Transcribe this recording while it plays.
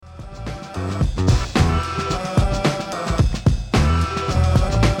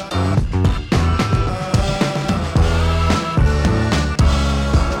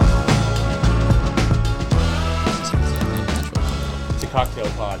Cocktail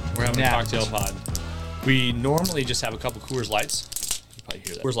pod. We're having a cocktail pod. We normally just have a couple Coors Lights. You probably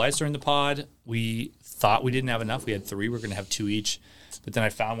hear that. Coors Lights are in the pod. We thought we didn't have enough. We had 3. We're going to have 2 each. But then I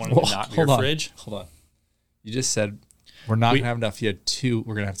found one in the not beer fridge. Hold on. You just said we're not going to have enough. You had 2.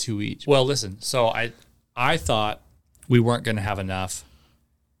 We're going to have 2 each. Well, listen. So I thought we weren't going to have enough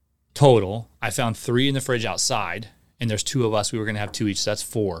total. I found 3 in the fridge outside, and there's 2 of us. We were going to have 2 each. So that's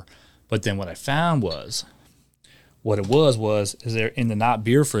 4. But then what I found was... What it was there in the not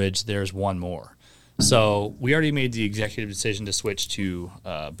beer fridge, there's 1 more. So we already made the executive decision to switch to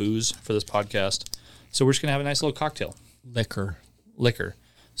booze for this podcast. So we're just going to have a nice little cocktail. Liquor.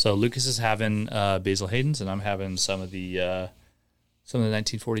 So Lucas is having Basil Hayden's, and I'm having some of the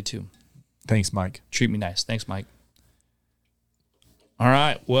 1942. Thanks, Mike. Treat me nice. Thanks, Mike. All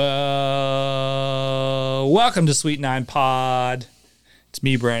right. Well, welcome to Sweet Nine Pod. It's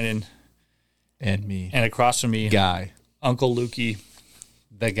me, Brandon. And me. And across from me, Guy. Uncle Lukey.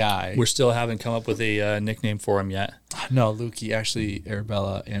 The guy. We still haven't come up with a nickname for him yet. No, Lukey. Actually,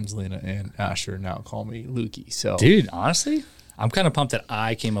 Arabella, Angelina, and Asher now call me Lukey. So, dude, honestly, I'm kind of pumped that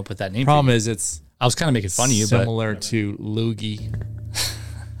I came up with that name. Problem is, I was kind of making fun of you, similar to Loogie.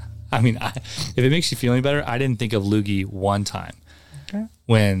 I mean, if it makes you feel any better, I didn't think of Loogie one time. Okay.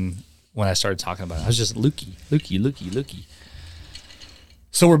 When I started talking about it, I was just Lukey.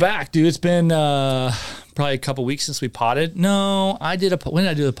 So we're back, dude. It's been probably a couple weeks since we potted. No, when did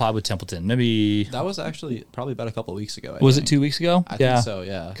I do the pod with Templeton? Maybe that was actually probably about a couple of weeks ago. Was it 2 weeks ago? I think so,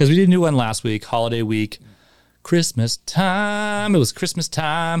 yeah. Because we didn't do one last week, holiday week, Christmas time. It was Christmas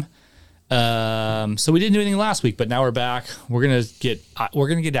time. So we didn't do anything last week, but now we're back. We're gonna get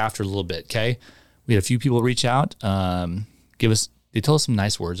after it a little bit. Okay, we had a few people reach out, they told us some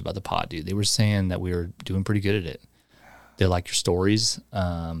nice words about the pod, dude. They were saying that we were doing pretty good at it. They like your stories.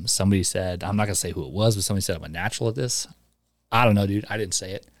 Somebody said, I'm not going to say who it was, but somebody said I'm a natural at this. I don't know, dude. I didn't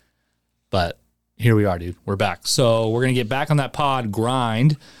say it. But here we are, dude. We're back. So we're going to get back on that pod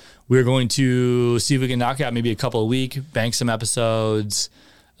grind. We're going to see if we can knock out maybe a couple a week, bank some episodes,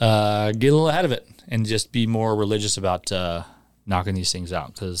 get a little ahead of it, and just be more religious about knocking these things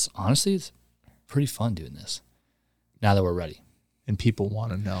out. Because honestly, it's pretty fun doing this now that we're ready. And people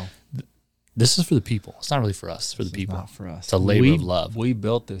want to know. This is for the people. It's not really for us. It's for the people. Not for us. It's a labor of love. We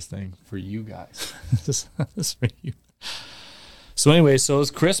built this thing for you guys. This is for you. So anyway, so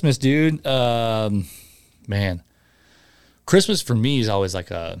it's Christmas, dude. Man, Christmas for me is always like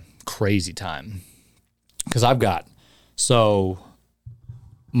a crazy time because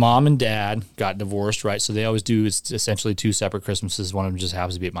mom and dad got divorced, right? So they always do. It's essentially 2 separate Christmases. One of them just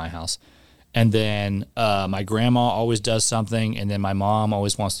happens to be at my house. And then my grandma always does something, and then my mom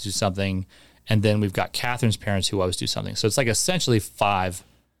always wants to do something, and then we've got Catherine's parents who always do something. So it's like essentially 5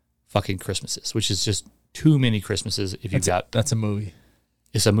 fucking Christmases, which is just too many Christmases. That's a movie.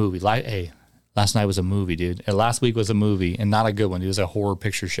 It's a movie. Hey, last night was a movie, dude. And last week was a movie, and not a good one. It was a horror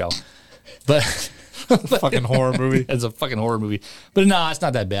picture show, but fucking horror movie. It's a fucking horror movie. But no, it's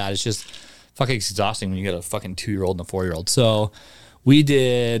not that bad. It's just fucking exhausting when you got a fucking 2-year-old and a 4-year-old. So. We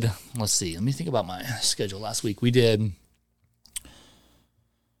did, let's see, let me think about my schedule last week. We did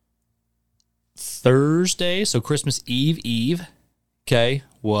Thursday, so Christmas Eve, okay,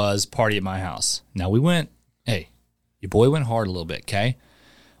 was party at my house. Now your boy went hard a little bit, okay?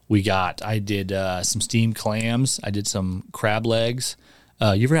 I did some steamed clams. I did some crab legs.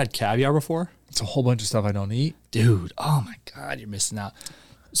 You ever had caviar before? It's a whole bunch of stuff I don't eat. Dude, oh my God, you're missing out.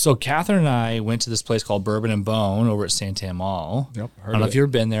 So Catherine and I went to this place called Bourbon and Bone over at Santan Mall. Yep, I don't know if you've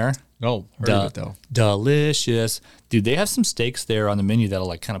ever been there. No, heard of it though. Delicious. Dude, they have some steaks there on the menu that'll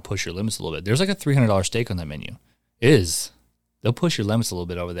like kind of push your limits a little bit. There's like a $300 steak on that menu. They'll push your limits a little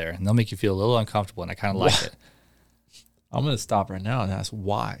bit over there, and they'll make you feel a little uncomfortable, and I kind of like it. I'm going to stop right now and ask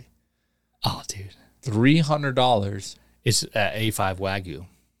why. Oh, dude. $300. It's A5 Wagyu.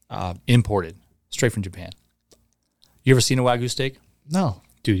 Imported. Straight from Japan. You ever seen a Wagyu steak? No.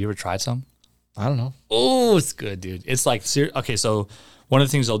 Dude, you ever tried some? I don't know. Oh, it's good, dude. It's like, okay, so one of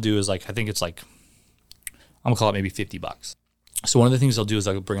the things they'll do is like, I think it's like, I'm going to call it maybe $50. So one of the things they'll do is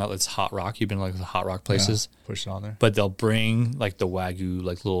they'll bring out this hot rock. You've been to like the hot rock places. Yeah, push it on there. But they'll bring like the Wagyu,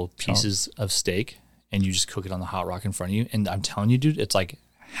 like little pieces of steak, and you just cook it on the hot rock in front of you. And I'm telling you, dude, it's like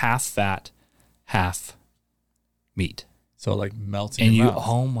half fat, half meat. So it like melts in your mouth.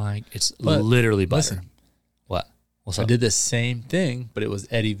 Oh my, it's literally butter. Listen, what? What's up? I did the same thing, but it was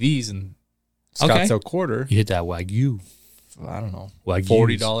Eddie V's and Scottsdale Quarter. You hit that Wagyu. I don't know,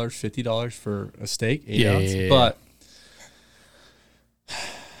 Wagyus. $40, $50 for a steak, 8 ounce. Yeah. But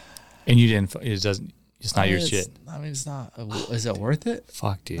And you didn't. It doesn't. It's not your shit. I mean, it's not. Is it worth it?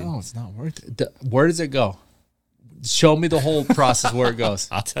 Fuck, dude. No, it's not worth it. Where does it go? Show me the whole process where it goes.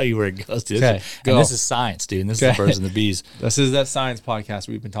 I'll tell you where it goes, dude. Okay, go. And this is science, dude. And this is the birds and the bees. This is that science podcast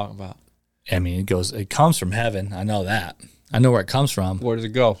we've been talking about. I mean, it comes from heaven. I know that. I know where it comes from. Where does it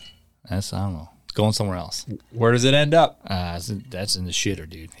go? I don't know. It's going somewhere else. Where does it end up? That's in the shitter,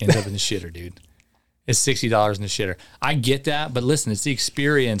 dude. Ends up in the shitter, dude. It's $60 in the shitter. I get that, but listen, it's the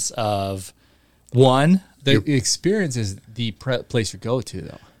experience of one. The experience is the place you go to,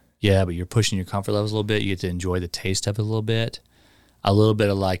 though. Yeah, but you're pushing your comfort levels a little bit. You get to enjoy the taste of it a little bit. A little bit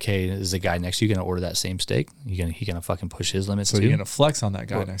of like, hey, is the guy next to you going to order that same steak? He gonna fucking push his limits So too? you're going to flex on that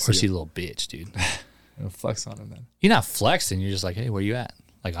guy next to Or is he you. a little bitch, dude? You're going to flex on him then. You're not flexing. You're just like, hey, where you at?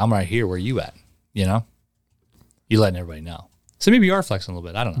 Like, I'm right here. Where you at? You know? You're letting everybody know. So maybe you are flexing a little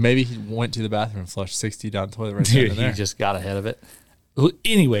bit. I don't know. Maybe he went to the bathroom and flushed 60 down the toilet right there. Dude, and there. he just got ahead of it. Well,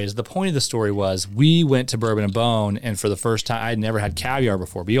 anyways, the point of the story was we went to Bourbon and Bone, and for the first time, I had never had caviar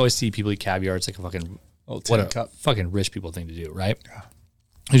before. But you always see people eat caviar. It's like a fucking fucking rich people thing to do, right? Yeah.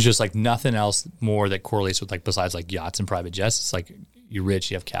 It's just like nothing else more that correlates with like besides like yachts and private jets. It's like you're rich,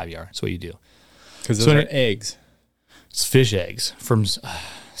 you have caviar. That's what you do. Because those are eggs. It's fish eggs from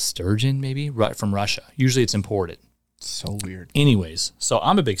sturgeon, maybe right from Russia. Usually it's imported. So weird. Anyways, so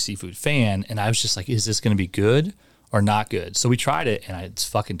I'm a big seafood fan, and I was just like, is this going to be good or not good? So we tried it, and it's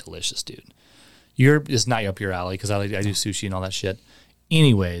fucking delicious, dude. It's not up your alley because I do sushi and all that shit.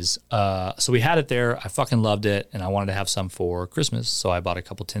 Anyways, so we had it there. I fucking loved it, and I wanted to have some for Christmas, so I bought a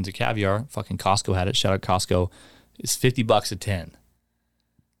couple tins of caviar. Fucking Costco had it. Shout out Costco. It's $50 a tin,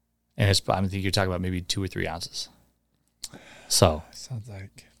 and I think you're talking about maybe 2 or 3 ounces. So sounds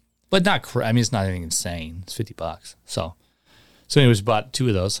like, but not. I mean, it's not anything insane. It's $50. So anyways, bought 2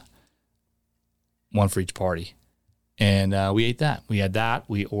 of those, one for each party. And we ate that. We had that.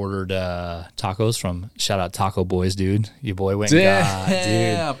 We ordered tacos from, shout out Taco Boys, dude. Your boy went and got,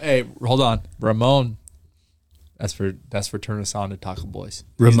 dude. Hey, hold on. Ramon. That's for turn us on to Taco Boys.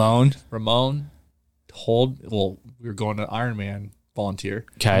 Ramon, we were going to Iron Man volunteer.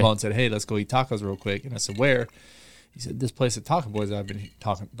 Okay. Ramon said, hey, let's go eat tacos real quick. And I said, where? He said, this place at Taco Boys I've been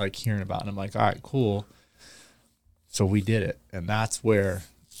hearing about. And I'm like, all right, cool. So we did it. And that's where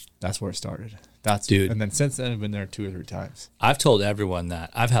it started. Dude. And then since then, I've been there 2 or 3 times. I've told everyone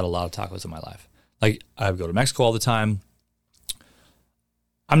that I've had a lot of tacos in my life. Like, I go to Mexico all the time.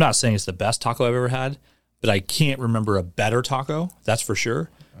 I'm not saying it's the best taco I've ever had, but I can't remember a better taco. That's for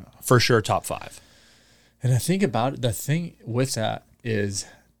sure. For sure, top 5. And I think about it, the thing with that is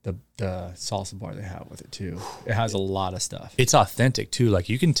the salsa bar they have with it too. It has a lot of stuff. It's authentic too. Like,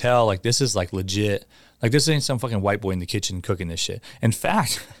 you can tell, like, this is like legit. Like, this ain't some fucking white boy in the kitchen cooking this shit. In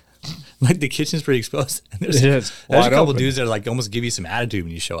fact, like, the kitchen's pretty exposed. And there's a couple dudes that like almost give you some attitude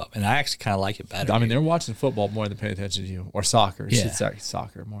when you show up, and I actually kind of like it better. I mean, they're watching football more than paying attention to you, or soccer. Yeah. It's like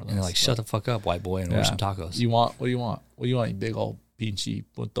soccer more or less. And they're like, shut the fuck up, white boy, and order some tacos. What do you want? What do you want, you big old pinche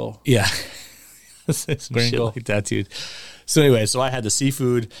punto? Yeah. Some shit like that, dude. So anyway, so I had the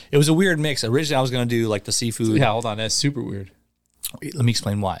seafood. It was a weird mix. Originally, I was going to do like the seafood. Yeah, hold on. That's super weird. Let me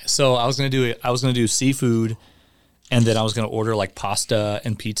explain why. So I was going to do seafood, and then I was going to order like pasta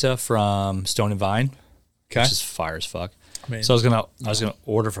and pizza from Stone and Vine, which is fire as fuck. So I was gonna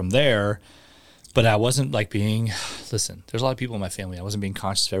order from there, but I wasn't like listen, there's a lot of people in my family. I wasn't being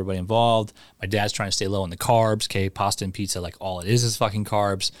conscious of everybody involved. My dad's trying to stay low on the carbs. Okay, pasta and pizza, like all it is fucking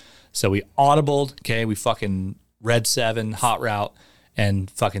carbs. So we audibled. Okay, we fucking Red 7 hot route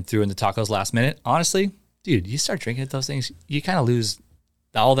and fucking threw in the tacos last minute. Honestly, dude, you start drinking at those things, you kind of lose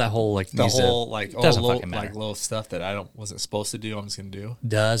all that whole like little stuff that I wasn't supposed to do. I'm just gonna do.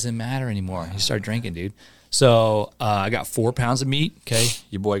 Doesn't matter anymore. You start drinking, dude. So I got 4 pounds of meat. Okay,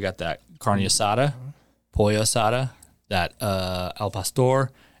 your boy got that carne asada, pollo asada, that al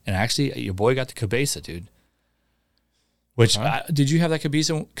pastor, and actually your boy got the cabeza, dude. Which did you have that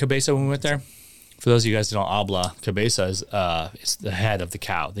cabeza when we went there? For those of you guys that don't habla, cabeza is it's the head of the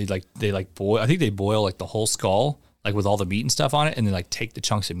cow. They boil. I think they boil like the whole skull, like with all the meat and stuff on it, and then like take the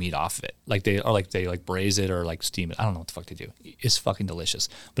chunks of meat off of it. Like they braise it or like steam it. I don't know what the fuck they do. It's fucking delicious.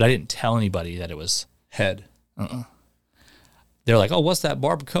 But I didn't tell anybody that it was Head. They're like, oh, what's that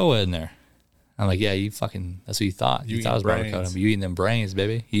barbacoa in there? I'm like, yeah, that's what you thought. You thought it was barbacoa. But you eating them brains,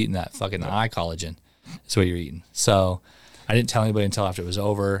 baby. You eating that fucking eye collagen. That's what you're eating. So I didn't tell anybody until after it was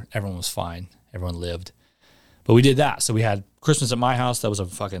over. Everyone was fine. Everyone lived. But we did that. So we had Christmas at my house. That was a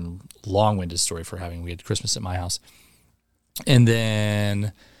fucking long-winded story for we had Christmas at my house. And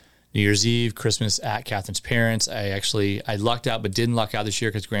then New Year's Eve, Christmas at Catherine's parents. I lucked out, but didn't luck out this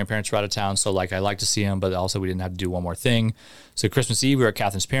year because grandparents were out of town. So like I like to see them, but also we didn't have to do one more thing. So Christmas Eve, we were at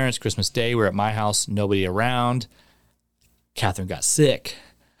Catherine's parents. Christmas Day, we were at my house, nobody around. Catherine got sick.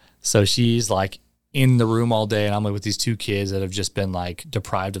 So she's like in the room all day, and I'm like with these two kids that have just been like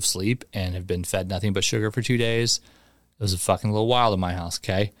deprived of sleep and have been fed nothing but sugar for 2 days. It was a fucking little wild in my house,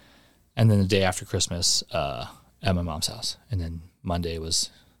 okay? And then the day after Christmas, at my mom's house. And then Monday was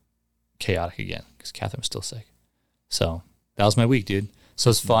chaotic again because Catherine was still sick. So that was my week, dude. So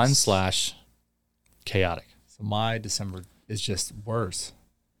it's fun / chaotic. So my December is just worse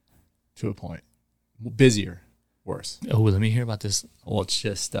to a point. Busier, worse. Oh, let me hear about this. Well, it's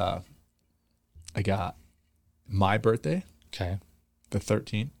just I got my birthday, Okay. the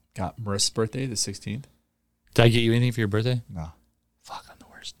 13th. Got Marissa's birthday, the 16th. Did I get you anything for your birthday? No. Fuck, I'm the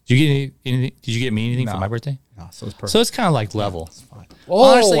worst. Did you get anything? Did you get me anything No. for my birthday? No, so it's perfect. So it's kind of like level. It's fine. Oh,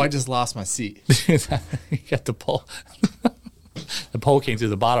 Honestly- I just lost my seat. You got the pole. The pole came through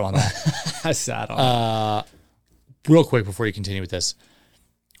the bottom on that. I sat on it. Real quick before you continue with this,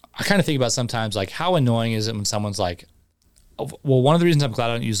 I kind of think about sometimes like how annoying is it when someone's like, well, one of the reasons I'm glad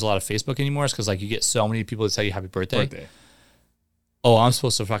I don't use a lot of Facebook anymore is because like you get so many people that tell you happy birthday. Oh, I'm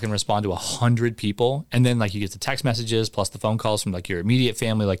supposed to fucking respond to 100 people. And then like you get the text messages plus the phone calls from like your immediate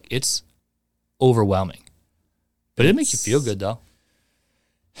family. Like it's overwhelming, but it makes you feel good though.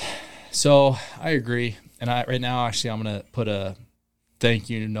 So I agree. And right now, actually, I'm going to put a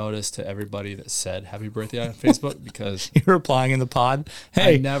thank you notice to everybody that said happy birthday on Facebook because You're replying in the pod. I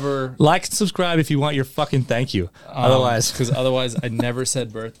Hey, never, like and subscribe if you want your fucking thank you. Otherwise, because otherwise I never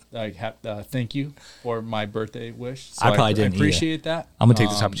said thank you for my birthday wish. So I probably didn't I appreciate that. I'm going to take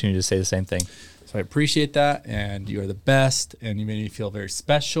this opportunity to say the same thing. So I appreciate that. And you are the best. And you made me feel very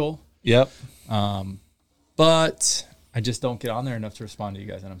special. Yep. But I just don't get on there enough to respond to you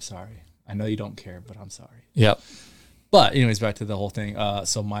guys. And I'm sorry. I know you don't care, but I'm sorry. Yep. But anyways, back to the whole thing.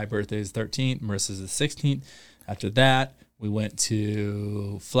 So my birthday is 13th. Marissa's is 16th. After that, we went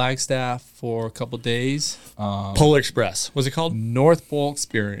to Flagstaff for a couple days. Polar Express. What's it called? North Pole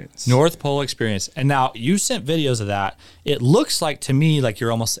Experience. North Pole Experience. And now you sent videos of that. It looks like to me like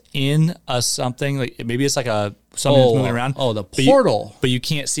you're almost in a something. Like maybe it's like a something that's moving around. Oh, the But portal. but you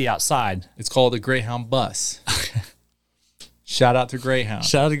can't see outside. It's called the Greyhound bus. Shout out to Greyhound.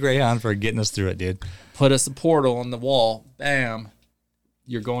 Shout out to Greyhound for getting us through it, dude. Put us a portal on the wall. Bam.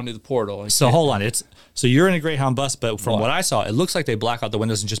 You're going to the portal. So hold on. So you're in a Greyhound bus, but from what I saw, it looks like they black out the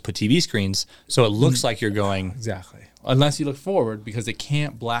windows and just put TV screens. So it looks like you're going. Exactly. Unless you look forward, because they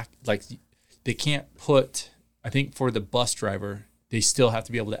can't they can't put, I think for the bus driver, they still have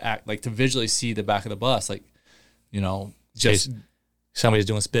to be able to act, like to visually see the back of the bus. Like, just, Somebody's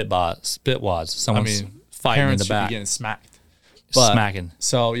doing spit wads. Someone's fighting in parents the back. should be getting smacked. Smacking.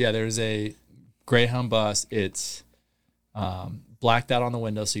 So yeah, there's a Greyhound bus. It's blacked out on the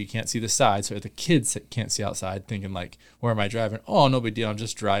window, so you can't see the side. So the kids can't see outside, thinking like, "Where am I driving? Oh, no big deal. I'm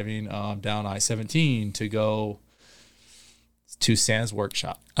just driving down I-17 to go to Santa's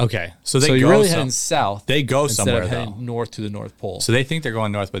workshop." Okay, so you're really heading south. They go instead somewhere of though. heading north to the North Pole. So they think they're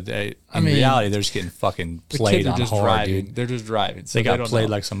going north, but in mean, reality, they're just getting fucking the played kids are on just hard, driving. dude. They're just driving. So They got don't played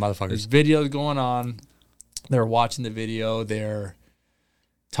know. like some motherfuckers. There's videos going on. They're watching the video. They're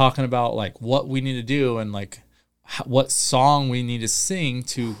talking about like what we need to do and like what song we need to sing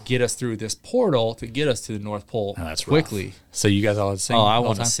to get us through this portal to get us to the North Pole That's quickly. rough. So you guys all had to sing. Oh, I the whole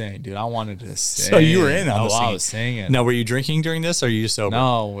want to time? sing, dude. I wanted to sing. So you were in on the I scene. was singing. Now, were you drinking during this, or are you sober?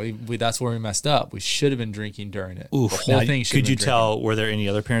 No, we that's where we messed up. We should have been drinking during it. Oof. The whole Now, thing should have could you been tell? Were there any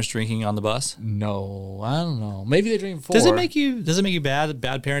other parents drinking on the bus? drinking. No, I don't know. Maybe they drink before. Does it make you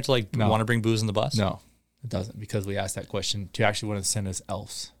bad parent to like No. want to bring booze in the bus? No, it doesn't, because we asked that question to actually want to send us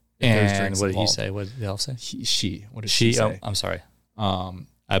elves. if there's And drinks what did he involved. say? What did the elf say? She. What did she She. Oh, say? I'm sorry.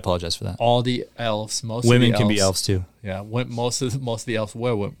 I apologize for that. All the elves, most Women of the can be elves too. Yeah, most of the elves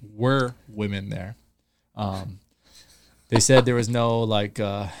were women there. They said there was no like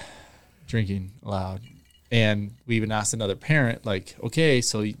drinking allowed, and we even asked another parent like, okay,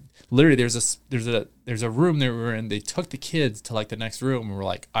 so literally there's a room that we were in. They took the kids to like the next room, and we're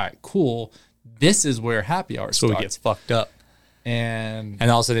like, all right, cool. This is where happy hour So starts. we get fucked up, and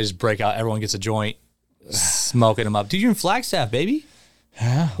and all of a sudden they just break out. Everyone gets a joint, smoking them up. Dude, you're in Flagstaff, baby.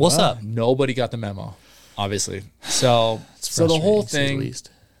 What's up? Nobody got the memo, obviously. So the frustrating, whole to say the thing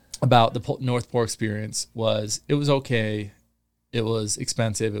least. about the North Pole experience was, it was okay. It was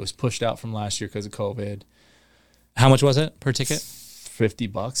expensive. It was pushed out from last year because of COVID. How much was it per ticket?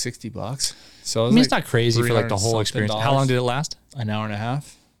 $50, $60. So it was I mean, it's not crazy for like the whole $300 experience. something How long did it last? An hour and a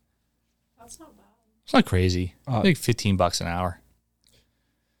half. That's not bad. It's not crazy. I think $15 an hour.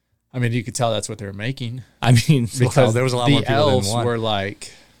 I mean, you could tell that's what they were making. I mean, Because there was a lot the more people elves than one. were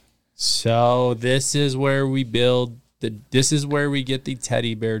like, so this is where we this is where we get the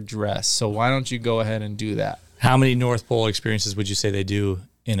teddy bear dress. So why don't you go ahead and do that? How many North Pole experiences would you say they do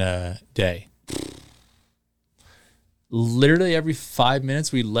in a day? Literally every 5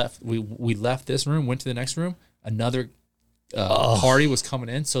 minutes we left this room, went to the next room, another party was coming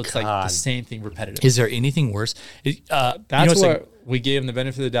in. So it's like the same thing repetitive. Is there anything worse? That's what we gave him the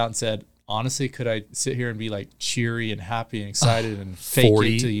benefit of the doubt and said, honestly, could I sit here and be like cheery and happy and excited and fake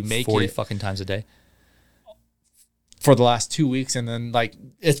it till you make 40 it fucking times a day? for the last 2 weeks? And then like,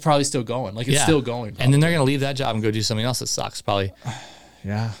 it's probably still going. Like it's still going. Probably. And then they're going to leave that job and go do something else that sucks probably.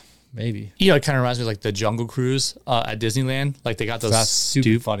 Yeah, maybe. You know, it kind of reminds me of like the Jungle Cruise at Disneyland. Like they got those That's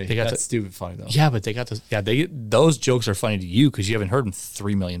stupid funny. They got That's stupid funny though. Yeah, but they got those. Yeah, those jokes are funny to you because you haven't heard them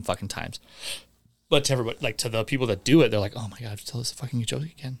 3 million fucking times. But to everybody, like to the people that do it, they're like, "Oh my god, tell us a fucking joke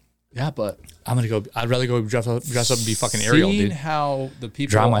again." Yeah, but I'm gonna go. I'd rather go dress up and be fucking Ariel, seeing dude. how the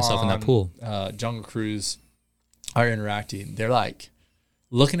people Drown myself in that on, pool. Jungle Cruise are interacting. They're like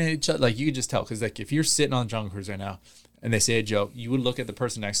looking at each other. Like you could just tell because like if you're sitting on Jungle Cruise right now and they say a joke, you would look at the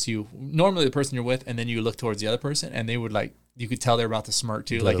person next to you, normally the person you're with, and then you look towards the other person, and they would like you could tell they're about to smirk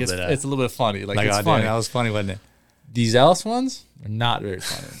too. Like it's a little bit funny. Like it's funny. That was funny, wasn't it? These else ones are not very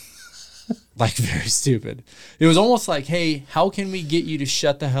funny. Like very stupid. It was almost like, hey, how can we get you to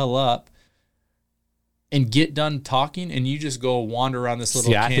shut the hell up and get done talking and you just go wander around this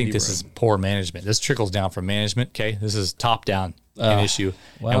little candy I think this room? is poor management. This trickles down from management, okay? This is top down an issue.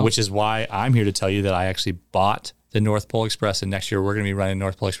 well. And which is why I'm here to tell you that I actually bought the North Pole Express, and next year we're going to be running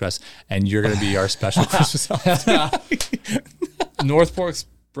North Pole Express, and you're going to be our special Christmas elf. North Pole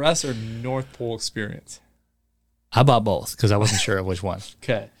Express or North Pole Experience? I bought both because I wasn't sure of which one.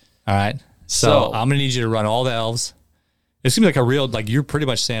 Okay. All right. So I'm going to need you to run all the elves. It's going to be like a real, like you're pretty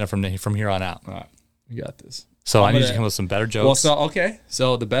much Santa from here on out. All right. You got this. So I need you to come up with some better jokes. Well,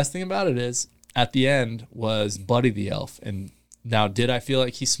 so the best thing about it is at the end was Buddy the Elf. And now, did I feel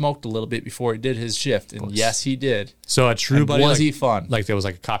like he smoked a little bit before he did his shift? And yes, he did. So a true And Buddy. was like, he fun? Like there was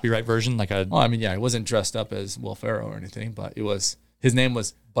like a copyright version, like a. Well, I mean, yeah, he wasn't dressed up as Will Ferrell or anything, but it was, his name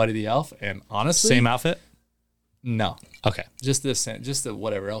was Buddy the Elf. And honestly, Same outfit? no. Okay. Just the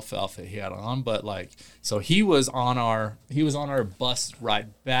whatever elf outfit he had on, but like, so he was on our bus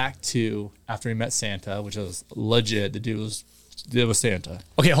ride back to after he met Santa, which was legit. The dude was Santa.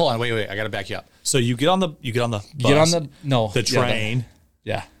 Okay, hold on, wait. I got to back you up. So you get on the bus, Get on the train.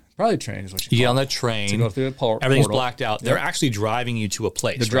 Yeah, probably train is what You you get call on it. the train. To go through the Everything's portal. blacked out. They're actually driving you to a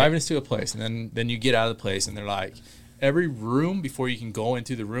place. They're right? driving us to a place, and then you get out of the place, and they're like, every room before you can go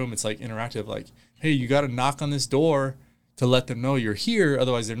into the room, it's like interactive. Like, hey, you got to knock on this door to let them know you're here.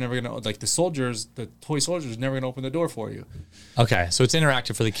 Otherwise, they're never gonna the toy soldiers, never gonna open the door for you. Okay, so it's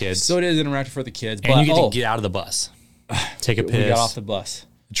interactive for the kids. So it is interactive for the kids. and but, you get to get out of the bus, take a piss. We got off the bus.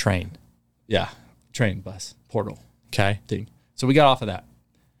 train. Yeah, train, bus, portal Okay. thing. So we got off of that.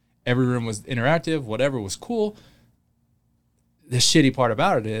 Every room was interactive. Whatever was cool. The shitty part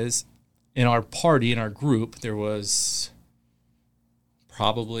about it is, in our party, in our group, there was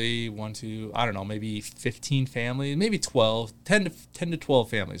probably maybe 15 families, maybe 12, 10 to 12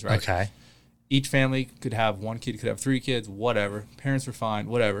 families, right? Okay. Each family could have one kid, could have 3 kids, whatever. Parents were fine,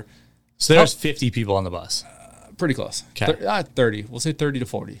 whatever. So there's 50 people on the bus. Pretty close. Okay. 30. We'll say 30 to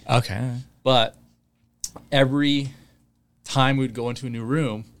 40. Okay. But every time we'd go into a new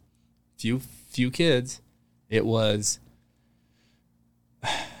room, few kids, it was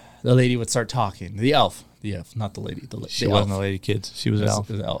the lady would start talking. The elf, not the lady. She wasn't a lady, kids. She was an elf.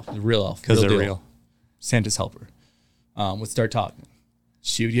 It was an elf, the real elf. Because they're deal. real. Santa's helper. Would start talking.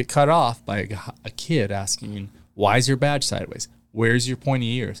 She would get cut off by a kid asking, "Why is your badge sideways? Where's your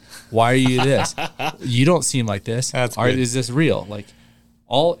pointy ears? Why are you this? You don't seem like this. That's good. Is this real?" Like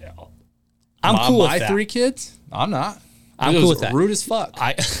all. I'm cool with my that. 3 kids. I'm not. I'm It cool was with that. Rude as fuck.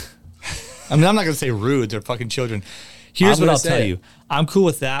 I mean, I'm not going to say rude. They're fucking children. Here's I'm what gonna I'll say tell it. you. I'm cool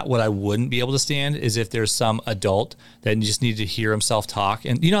with that. What I wouldn't be able to stand is if there's some adult that just needs to hear himself talk.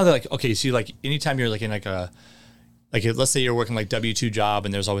 And you know, they're like, okay, so like anytime you're like in like a, like let's say you're working like W-2 job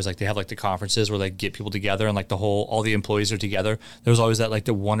and there's always like, they have like the conferences where they get people together and like all the employees are together. There's always that like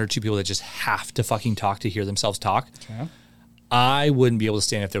the 1 or 2 people that just have to fucking talk to hear themselves talk. Okay. I wouldn't be able to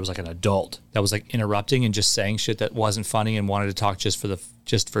stand if there was like an adult that was like interrupting and just saying shit that wasn't funny and wanted to talk just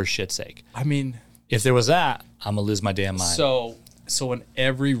for shit's sake. I mean, If there was that, I'm gonna lose my damn mind. so in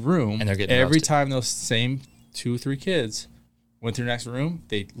every room, And they're getting every roasted. time those same 2 or 3 kids went to the next room,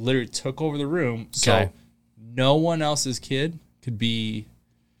 they literally took over the room. So Okay. no one else's kid could be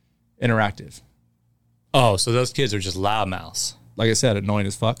interactive. Oh, so those kids are just loudmouths. like I said, annoying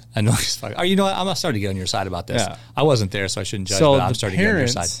as fuck. I know it's fucking. Oh, you know what? I'm starting to get on your side about this. Yeah. I wasn't there, so I shouldn't judge. So but I'm the starting to get on your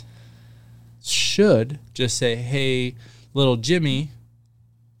parents side. should just say, "Hey, little Jimmy,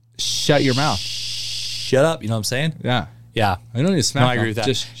 shut your mouth." Shut up. You know what I'm saying? Yeah, Yeah. I don't need to smack. No, I agree them. with that.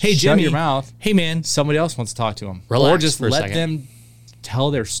 Just Hey, shut Jimmy. your mouth. Hey, man. Somebody else wants to talk to them, Relax or just for a let second. them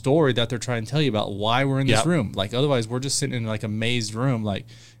tell their story that they're trying to tell you about why we're in this Yep. room. Like otherwise, we're just sitting in like a mazed room. Like,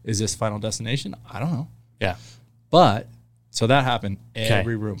 is this Final Destination? I don't know. Yeah. But so that happened. Okay.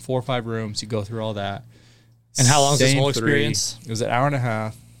 Every room, 4 or 5 rooms. You go through all that. And how long is this Same whole 3. experience? It was an hour and a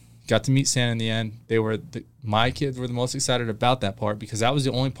half. Got to meet Santa in the end. They were my kids were the most excited about that part because that was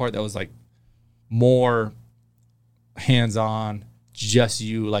the only part that was like more hands-on, just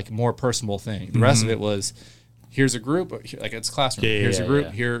you, like more personal thing. The rest of it was here's a group, like it's a classroom. Yeah, Here's yeah, a group.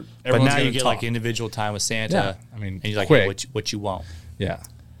 yeah. Here, But everyone's now you gonna get talk. like individual time with Santa. Yeah. I mean, and you're like, quick. hey, what you want? Yeah.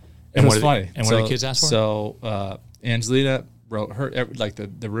 And It what was did- funny. and what did the kids ask for? So Angelina wrote her like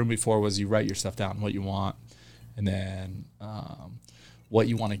the room before was you write your stuff down, what you want, and then what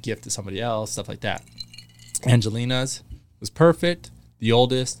you want to gift to somebody else, stuff like that. Angelina's was perfect. The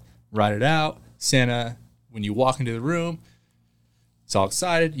oldest, write it out. Santa, when you walk into the room, it's all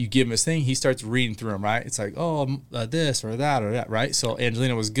excited. You give him his thing. He starts reading through them, right? It's like, oh, this or that, right? So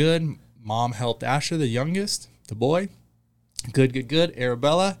Angelina was good. Mom helped Asher, the youngest, the boy. Good.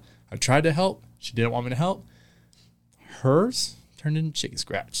 Arabella, I tried to help. She didn't want me to help. Hers turned into chicken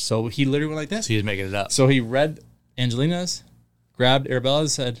scratch. So he literally went like this. So he's making it up. So he read Angelina's, grabbed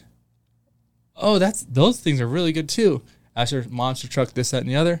Arabella's, said, oh, those things are really good too. Asher, monster truck, this, that, and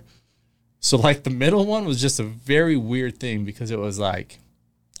the other. So like the middle one was just a very weird thing because it was like,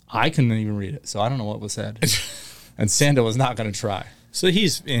 I couldn't even read it. So I don't know what was said. And Santa was not going to try. So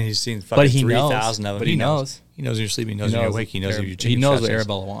he's seen fucking But he 3,000 knows. of them. But he knows. He knows when you're sleeping. He knows when you're awake. He knows if you're He knows what scratches.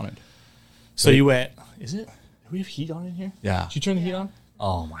 Arabella wanted. So you went, is it? Do we have heat on in here? Yeah. Did you turn the heat on?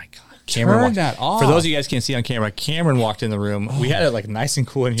 Oh my God. Turn that off. For those of you guys can't see on camera, Cameron walked in the room. We had it like nice and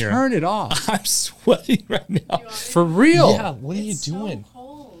cool in here. Turn it off. I'm sweating right now. For real. Yeah, what are you It's doing? so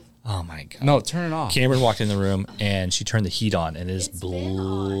cold. Oh my God. No, turn it off. Cameron walked in the room and she turned the heat on and it is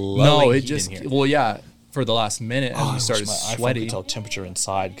blowing No, it heat just, in here. well, yeah, for the last minute as we started sweating. Tell temperature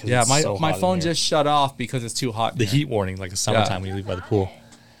inside because Yeah, it's so my hot in phone here. just shut off because it's too hot. in the here. heat warning like the summertime when you leave by the pool.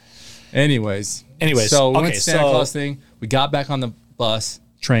 Anyways, okay, so we went to Santa so- Claus thing. We got back on the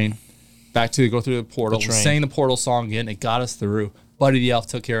train, back to go through the portal. We train. sang the portal song again. It got us through. Buddy the elf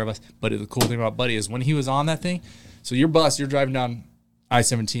took care of us. But the cool thing about Buddy is when he was on that thing, so you're driving down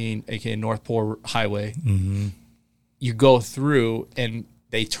I-17, aka North Pole Highway. Mm-hmm. You go through and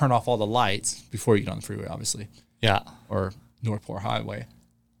they turn off all the lights before you get on the freeway, obviously, Yeah. or North Pole Highway.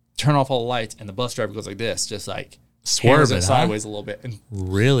 Turn off all the lights and the bus driver goes like this, just like Swerving, hammers it huh? sideways a little bit. And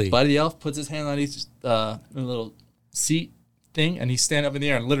Really? Buddy the Elf puts his hand on each little seat thing, and he's standing up in the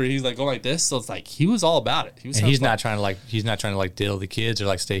air, and literally he's like going like this. So it's like he was all about it. He was and having he's fun. not trying to like diddle the kids or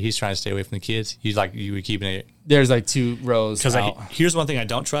like stay. He's trying to stay away from the kids. He's like you were keeping it There's like 2 rows because out. like here's one thing I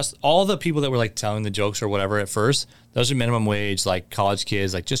don't trust. All the people that were like telling the jokes or whatever at first, those are minimum wage like college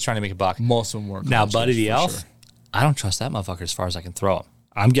kids like just trying to make a buck. Most of them were. Now college Buddy kids, the for Elf, sure. I don't trust that motherfucker as far as I can throw him.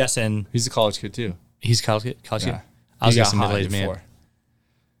 I'm guessing He's a college kid too. he's college kid. Yeah. I was He got guessing high middle aged man. before.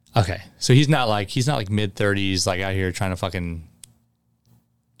 Okay, so he's not like mid 30s like out here trying to fucking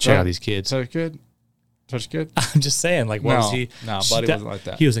check out these kids. Touch good. Touch good. I'm just saying, like, what No, was he? no, Buddy wasn't like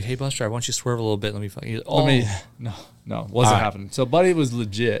that. He was like, "Hey, bus driver, why don't you swerve a little bit? Let me fucking." Oh, No, wasn't All right. happening. So Buddy was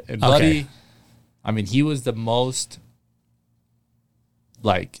legit, and Okay. Buddy, I mean, he was the most.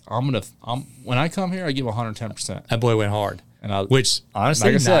 Like when I come here, I give 110%, that boy went hard. and I Which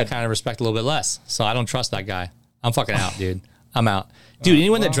honestly, Like I now I said- kind of respect a little bit less. So I don't trust that guy. I'm fucking out, dude. I'm out, dude.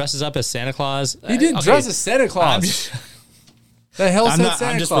 Anyone that dresses up as Santa Claus, he didn't dress as Santa Claus. The hell said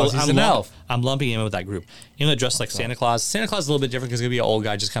Santa Claus? He's an elf. I'm lumping him in with that group. You know, that dress like Santa Claus. Santa Claus is a little bit different because he's gonna be an old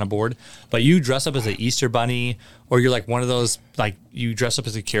guy, just kind of bored. But you dress up as an Easter bunny, or you're like one of those, like you dress up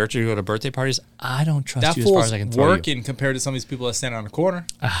as a character. You go to birthday parties. I don't trust That you as far fool's as I can throw you. working compared to some of these people that stand on the corner.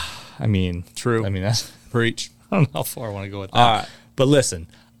 I mean, True. I mean, that's Preach. I don't know how far I want to go with that. All right. But listen,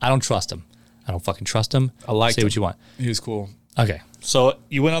 I don't trust him. I don't fucking trust him. I like Say what you want. He was cool. Okay. So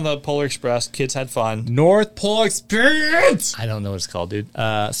you went on the Polar Express. Kids had fun. North Pole Experience. I don't know what it's called, dude.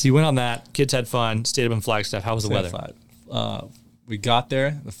 So you went on that. Kids had fun. Stayed up in Flagstaff. How was the weather? We got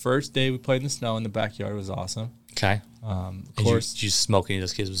there. The first day we played in the snow in the backyard was awesome. Okay. Of Did course, you smoke any of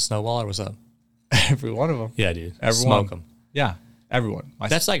those kids with a snowball or what's up? every one of them. Yeah, dude. Everyone. Smoke them. Yeah, everyone.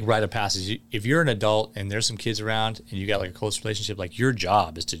 That's like rite of passage. If you're an adult and there's some kids around and you got like a close relationship, like your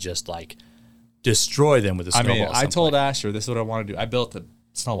job is to just like destroy them with a I snowball. mean, at I some told point. Asher this is what I want to do. I built a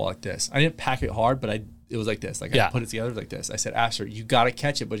snowball like this. I didn't pack it hard, but it was like this. Like Yeah. I put it together like this. I said, Asher, you got to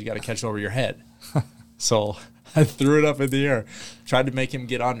catch it, but you got to catch it over your head. So I threw it up in the air, tried to make him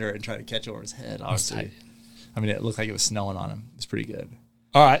get under it and try to catch it over his head. Obviously, I mean, it looked like it was snowing on him. It's pretty good.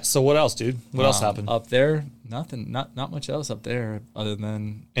 All right. So what else, dude? What else happened? Up there? Nothing. Not much else up there other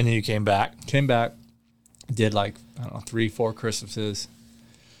than And then you came back. did like, I don't know, 3-4 Christmases.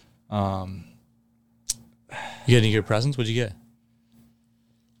 You get any good presents? What'd you get?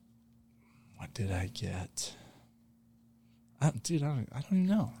 What did I get? Dude, I don't even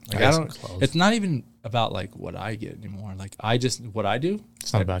know. Like, I got I some don't. clothes. It's not even about like what I get anymore. Like what I do.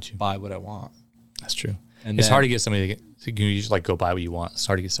 It's not about you. Buy what I want. That's true. And It's then hard to get somebody to you just like go buy what you want. It's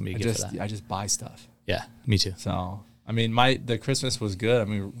hard to get somebody to get for that. I just buy stuff. Yeah, me too. So I mean, the Christmas was good. I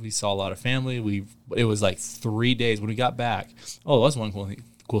mean, we saw a lot of family. It was like 3 days when we got back. Oh, that was one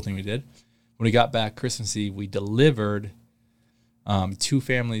cool thing we did. When we got back Christmas Eve, we delivered 2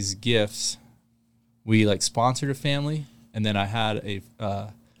 families gifts. We like sponsored a family, and then I had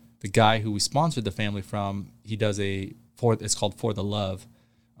the guy who we sponsored the family from. He does it's called For the Love.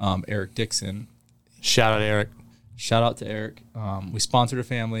 Eric Dixon. Shout out, Eric. Shout out to Eric. We sponsored a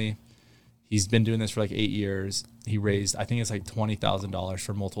family. He's been doing this for like 8 years. He raised, I think it's like $20,000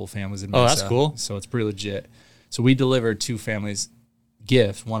 for multiple families in Mesa. Oh, that's cool. So it's pretty legit. So we delivered 2 families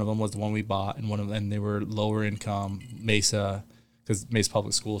gifts. One of them was the one we bought, and they were lower income Mesa, because Mesa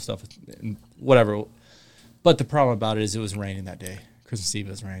public school stuff, and whatever. But the problem about it is it was raining that day. Christmas Eve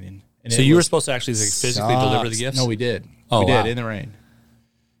was raining. And So you were supposed to actually like physically deliver the gifts? No, we did. Oh, we wow. did in the rain.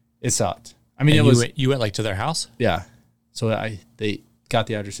 It sucked. I mean, And it was you went like to their house? yeah. So they got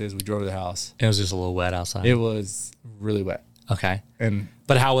the addresses. We drove to the house. And it was just a little wet outside. It was really wet, Okay. and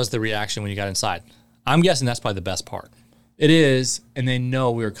But how was the reaction when you got inside? I'm guessing that's probably the best part. it is. And they know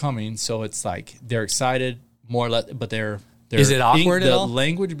we were coming, so it's like they're excited more or less. But they're Is it awkward at the all?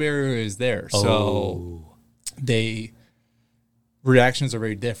 language barrier is there, so Oh. reactions are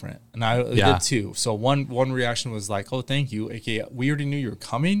very different, and I Yeah. did too. So one reaction was like, "Oh, thank you," aka we already knew you were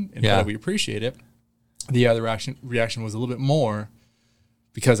coming, and Yeah. we appreciate it. The other reaction was a little bit more,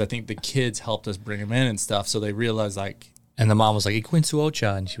 because I think the kids helped us bring them in and stuff, so they realized like, And the mom was like, Quinsu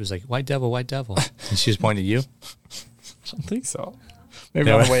Ocha. And she was like, white devil, white devil. And she was pointing at you. I don't think so. Maybe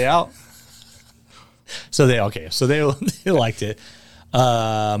They on were- the way out. So they liked it.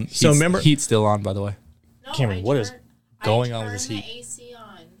 So remember, heat's still on, by the way. No, Cameron, I what is turned- going I on with this turned heat? the AC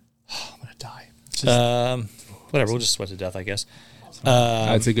on. I'm going to die. Whatever, we'll just sweat to death, I guess.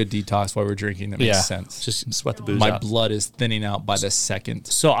 That's a good detox while we're drinking. That makes sense. Just sweat the booze My out. blood is thinning out by the second.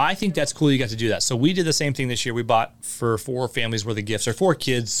 So I think that's cool you got to do that. So we did the same thing this year. We bought for 4 families worth of gifts, or 4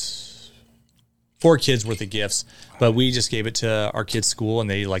 kids worth of gifts, but we just gave it to our kids' school and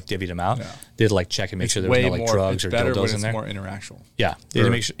they like divvied them out. Yeah. They'd like check and make sure there was no like drugs or it's better when dildos in it's there. more interactional. Yeah. They had to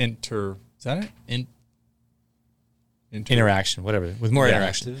make sure Is that it? interaction, whatever, with more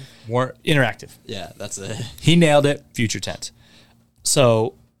interaction. More. Interactive. Yeah, that's it. He nailed it. Future tense.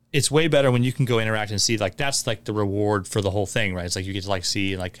 So it's way better when you can go interact and see, like, that's like the reward for the whole thing, right? It's like you get to like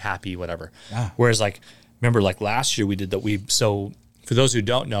see like happy, whatever. Yeah. Whereas like, remember like last year we did that. So for those who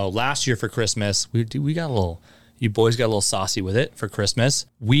don't know, last year for Christmas, we got a little, you boys got a little saucy with it for Christmas.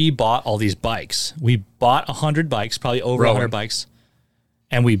 We bought all these bikes. We bought 100 bikes, probably over 100 bikes,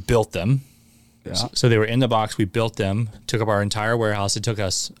 and we built them. Yeah. So they were in the box. We built them, took up our entire warehouse. It took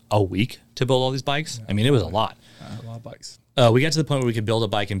us a week to build all these bikes. I mean, it was a lot. A lot of bikes. We got to the point where we could build a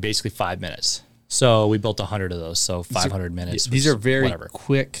bike in basically 5 minutes. So we built 100 of those. So 500 minutes. These which are is very whatever.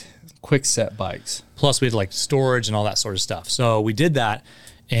 quick set bikes. Plus we had like storage and all that sort of stuff. So we did that.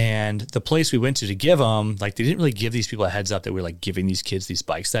 And the place we went to give them, like they didn't really give these people a heads up that we were like giving these kids these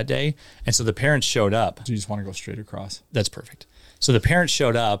bikes that day. And so the parents showed up. Do you just want to go straight across? That's perfect. So the parents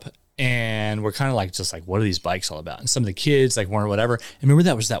showed up and we're kind of like, just like, what are these bikes all about? And some of the kids like weren't whatever. And remember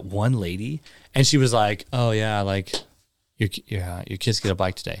that was that one lady and she was like, oh yeah, like your kids get a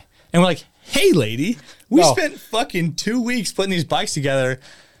bike today. And we're like, hey lady, we spent fucking 2 weeks putting these bikes together.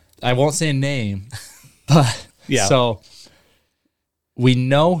 I won't say a name, but Yeah. So we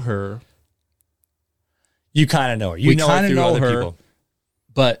know her, You kind of know her. You We know her kinda through know other her. people.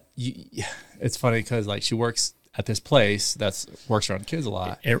 but it's funny because like she works at this place that's works around kids a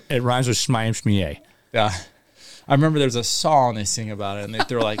lot. It rhymes with Shmai Shmiye. Yeah. I remember there's a song they sing about it and they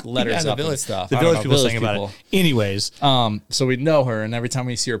throw like letters up and stuff. The I don't village know, people sing about it. Anyways, So we know her, and every time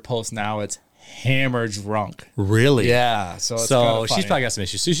we see her post now, it's hammered drunk. Really? Yeah. So it's So kinda she's probably got some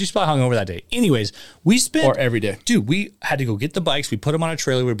issues. So she's probably hungover that day. Anyways, we spent or every day. Dude, we had to go get the bikes. We put them on a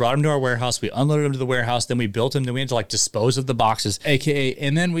trailer. We brought them to our warehouse. We unloaded them to the warehouse. Then we built them. Then we had to like dispose of the boxes. AKA,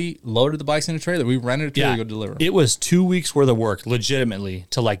 and then we loaded the bikes in a trailer. We rented a trailer to go deliver them. It was 2 weeks worth of work, legitimately,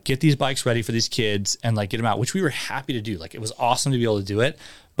 to like get these bikes ready for these kids and like get them out, which we were happy to do. Like it was awesome to be able to do it.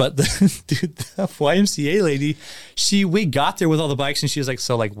 But the YMCA lady, we got there with all the bikes and she was like,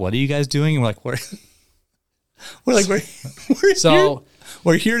 so like, what are you guys doing? And we're like,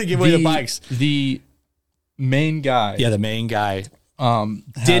 we're here to give away the bikes. The main guy. Yeah, the main guy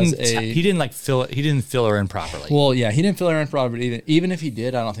he didn't fill her in properly. Well, yeah, he didn't fill her in properly. Even if he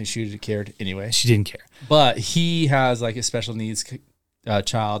did, I don't think she would have cared anyway. She didn't care. But he has like a special needs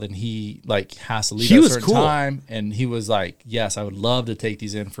child, and he like has to leave at a certain time. And he was like, "Yes, I would love to take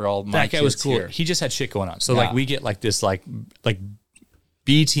these in for all my kids." That guy was cool. Here. He just had shit going on. So like we get like this like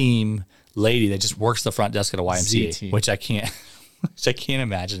B team lady that just works the front desk at a YMCA, which I can't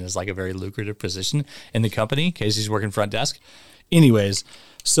imagine is like a very lucrative position in the company in case he's working front desk. Anyways,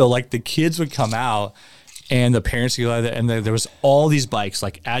 so like the kids would come out and the parents would go out there, and there was all these bikes.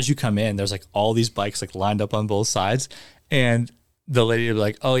 Like as you come in, there's like all these bikes like lined up on both sides, and the lady would be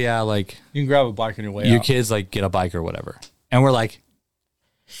like, "Oh yeah, like you can grab a bike on your way your out. Kids like get a bike or whatever." And we're like,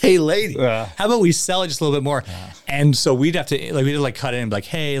 "Hey lady, how about we sell it just a little bit more?" And so we'd have to like cut in and be like,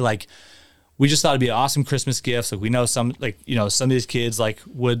 "Hey, like we just thought it'd be an awesome Christmas gift. So we know some of these kids like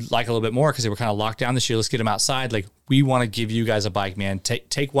would like a little bit more because they were kind of locked down this year. Let's get them outside. Like we want to give you guys a bike, man.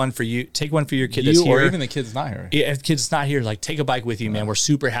 Take one for you. Take one for your kid that's here, or even the kid's not here. Yeah, if the kid's not here, like take a bike with you, man. We're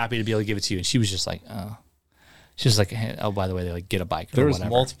super happy to be able to give it to you." And she was just like, "Oh." She was like, "Hey, oh, by the way, they like get a bike." There was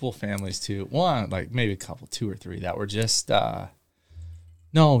multiple families too. One, like maybe a couple, 2 or 3 that were just,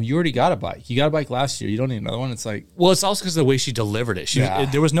 no, you already got a bike. You got a bike last year. You don't need another one. It's like, well, it's also because of the way she delivered it.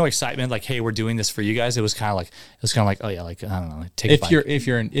 There was no excitement. Like, "Hey, we're doing this for you guys." It was kind of like, "Oh yeah, like I don't know, like, take a bike."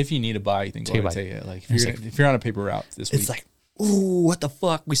 If you need a bike, then go ahead and take it. Like if you're on a paper route this week, it's like, ooh, what the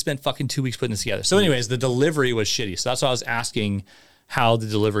fuck? We spent fucking 2 weeks putting this together. So, anyways, the delivery was shitty. So that's why I was asking how the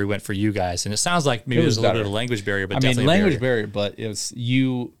delivery went for you guys, and it sounds like maybe there's a little bit of language barrier, but definitely language barrier. But it's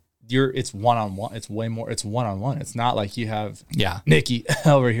it's one-on-one. It's way more. It's one-on-one. It's not like you have Nikki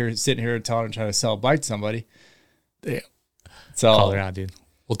over here sitting here telling her trying to sell a bike to somebody. Yeah. So call her out, dude.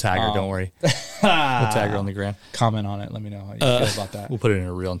 We'll tag her. Don't worry. We'll tag her on the gram. Comment on it. Let me know how you feel about that. We'll put it in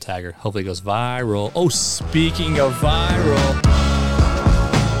a reel and tag her. Hopefully it goes viral. Oh, speaking of viral,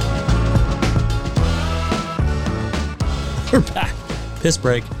 we're back. Piss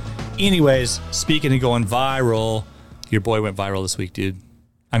break. Anyways, speaking of going viral, your boy went viral this week, dude.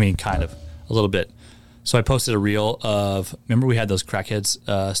 I mean, kind of, a little bit. So I posted a reel of, remember we had those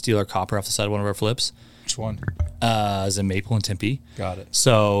crackheads steal our copper off the side of one of our flips? Which one? It was in Maple and Tempe. Got it.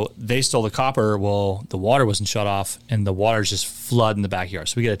 So they stole the copper. Well, the water wasn't shut off, and the water's just flood in the backyard.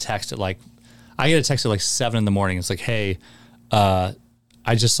 So we get a text at like 7 in the morning. It's like, "Hey, I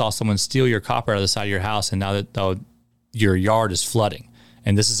just saw someone steal your copper out of the side of your house, and now that your yard is flooding."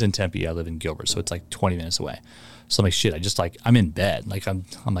 And this is in Tempe. I live in Gilbert, so it's like 20 minutes away. So I'm like, shit, I'm in bed. Like I'm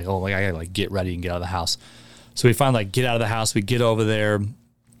like, oh, like I gotta like get ready and get out of the house. So we finally like get out of the house. We get over there.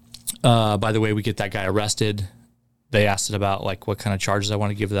 By the way, we get that guy arrested. They asked it about like what kind of charges I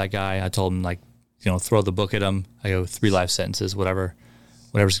want to give to that guy. I told him like, throw the book at him. I go 3 life sentences, whatever's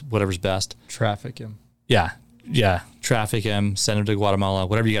best. Traffic him. Yeah. Traffic him. Send him to Guatemala.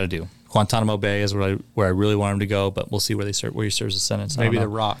 Whatever you got to do. Guantanamo Bay is where I really want him to go, but we'll see where he serves his sentence. Maybe the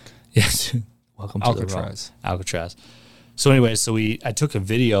Rock. Yes. Welcome to Alcatraz. Alcatraz. So anyway, I took a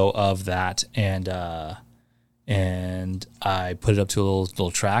video of that and I put it up to a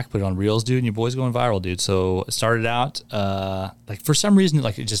little track, put it on Reels, dude, and your boy's going viral, dude. So it started out, like for some reason,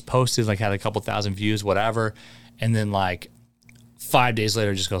 like it just posted, like had a couple thousand views, whatever. And then like 5 days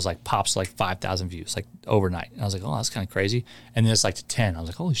later, it just goes like pops to like 5,000 views, like overnight. And I was like, oh, that's kind of crazy. And then it's like to 10. I was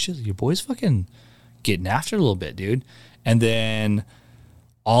like, holy shit, your boy's fucking getting after it a little bit, dude. And then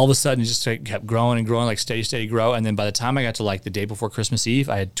all of a sudden, it just kept growing and growing, like steady grow. And then by the time I got to like the day before Christmas Eve,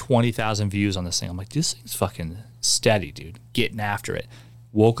 I had 20,000 views on this thing. I'm like, this thing's fucking steady, dude. Getting after it.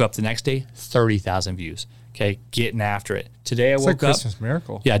 Woke up the next day, 30,000 views. Okay, getting after it. Today I woke up. It's a Christmas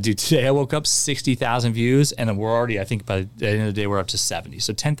miracle. Yeah, dude. Today I woke up, 60,000 views, and we're already, I think by the end of the day, we're up to 70.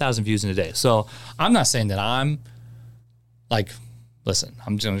 So 10,000 views in a day. So I'm not saying that I'm like, listen,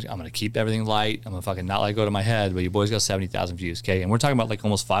 I'm gonna keep everything light. I'm gonna fucking not let it go to my head. But your boy's got 70,000 views, okay? And we're talking about like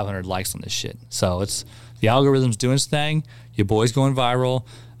almost 500 likes on this shit. So it's the algorithm's doing its thing. Your boy's going viral.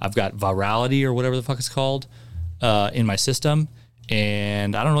 I've got virality or whatever the fuck it's called in my system,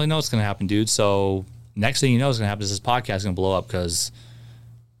 and I don't really know what's gonna happen, dude. So next thing you know is gonna happen is this podcast is gonna blow up because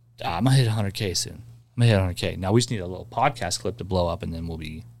I'm gonna hit 100K soon. I'm gonna hit 100K. Now we just need a little podcast clip to blow up, and then we'll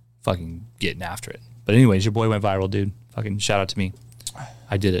be fucking getting after it. But anyways, your boy went viral, dude. Fucking shout out to me.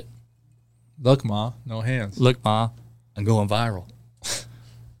 I did it. Look, Ma, no hands. Look, Ma, I'm going viral.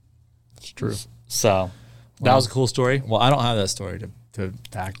 It's true. So that was a cool story. Well, I don't have that story to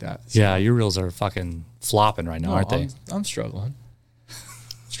back that. So. Yeah, your reels are fucking flopping right now, aren't they? I'm struggling.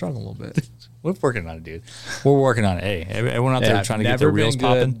 Struggling a little bit. We're working on it, dude. We're working on it. Hey, everyone out there trying to get their reels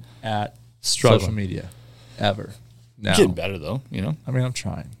popping. At Struggling. social media, ever. No. Getting better though, you know. I mean, I'm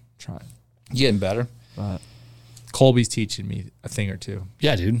trying. Getting better. But Colby's teaching me a thing or two.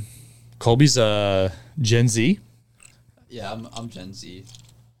 Yeah, dude. Colby's Gen Z. Yeah, I'm Gen Z.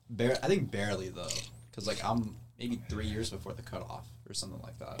 I think barely though, because like I'm maybe 3 years before the cutoff or something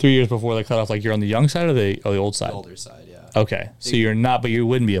like that. 3 years before they cut off. Like you're on the young side or the old side? The older side, yeah. Okay, so you're not, but you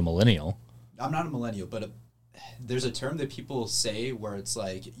wouldn't be a millennial. I'm not a millennial, but there's a term that people say where it's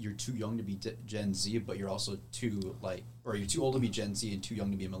like you're too young to be Gen Z, but you're also or you're too old to be Gen Z and too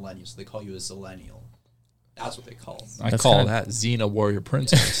young to be a millennial. So they call you a zillennial. That's what they call it. I call that Xena Warrior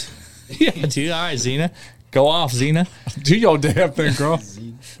Princess. Yeah, dude. All right, Xena. Go off, Xena. Do your damn thing, girl.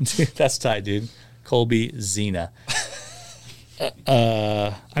 Dude, that's tight, dude. Colby Xena.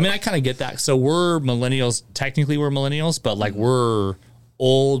 I mean, I kind of get that. So we're millennials. Technically, we're millennials, but like we're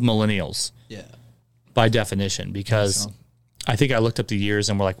old millennials. Yeah. By definition, because I think I looked up the years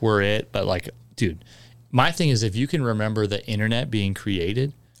and we're like, we're it. But like, dude, my thing is if you can remember the internet being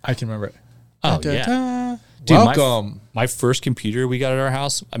created. I can remember it. Oh, yeah. Dude, welcome. My first computer we got at our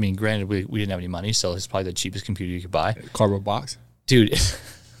house, I mean, granted, we didn't have any money, so it's probably the cheapest computer you could buy. Cardboard box. Dude, it's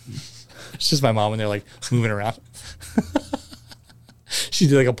just my mom and they're like moving around. She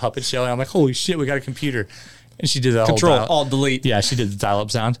did like a puppet show, and I'm like, holy shit, we got a computer. And she did the Control, whole Alt, Delete. Yeah, she did the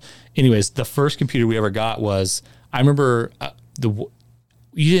dial-up sound. Anyways, the first computer we ever got was, I remember you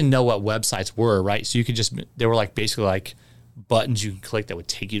didn't know what websites were, right? So you could they were like basically like buttons you could click that would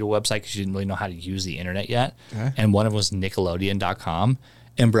take you to a website because you didn't really know how to use the internet yet. Okay. And one of them was Nickelodeon.com.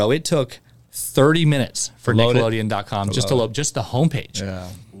 And bro, it took 30 minutes for Nickelodeon.com just to load just the homepage. Yeah.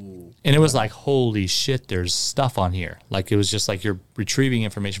 And it was like, holy shit, there's stuff on here. Like, it was just like you're retrieving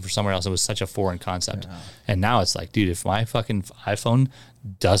information from somewhere else. It was such a foreign concept. Yeah. And now it's like, dude, if my fucking iPhone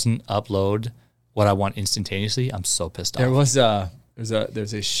doesn't upload what I want instantaneously, I'm so pissed off.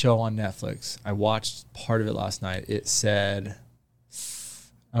 There's a show on Netflix. I watched part of it last night. It said,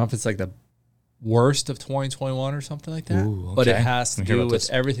 I don't know if it's like the worst of 2021 or something like that. Ooh, okay. But it has to do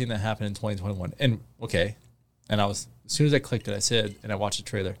with everything that happened in 2021. And I was, as soon as I clicked it, I said, and I watched the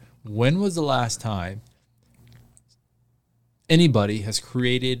trailer, when was the last time anybody has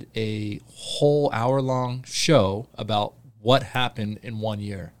created a whole hour-long show about what happened in 1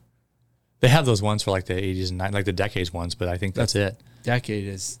 year? They have those ones for like the 80s and 90s, like the decades ones, but I think that's it. Decade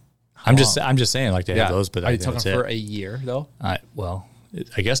is. I'm just saying, like they have those, but are you talking for a year though? I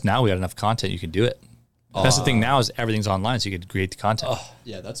guess now we got enough content you can do it. That's the thing now is everything's online, so you can create the content.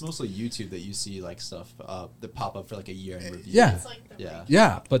 Yeah, that's mostly YouTube that you see like stuff that pop up for like a year in review. Yeah,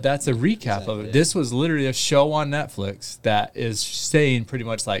 yeah, but that's a recap of it. This was literally a show on Netflix that is saying pretty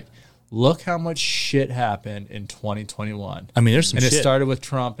much like, look how much shit happened in 2021. I mean, there's some and shit. It started with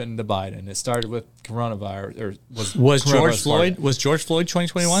Trump and the Biden. It started with coronavirus. Or was George Floyd? Was George Floyd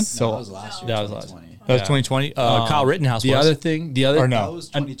 2021? So that was last year. That was last year. That was 2020. Kyle Rittenhouse. The other thing, or no, that was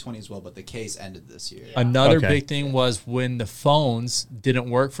 2020 as well, but the case ended this year. Another big thing was when the phones didn't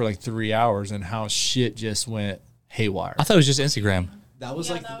work for like 3 hours and how shit just went haywire. I thought it was just Instagram. That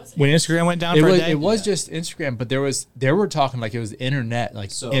was when Instagram went down for a day. It was just Instagram, but they were talking like it was internet, like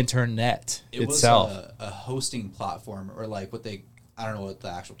internet itself. Was a hosting platform, or like I don't know what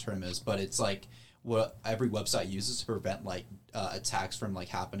the actual term is, but it's like what every website uses to prevent like attacks from like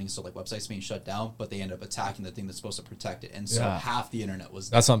happening. So like websites being shut down, but they end up attacking the thing that's supposed to protect it, and so half the internet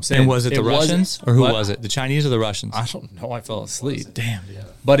was. That's what I'm saying. And was it the Russians or who was it? The Chinese or the Russians? I don't know. I fell asleep. Damn. Yeah.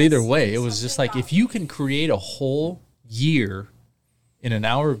 But either way, it was just like if you can create a whole year in an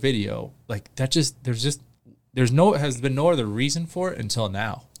hour video, like that, has been no other reason for it until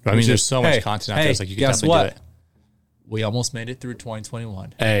now. I mean, there's so much content out there. It's like you can definitely do it. We almost made it through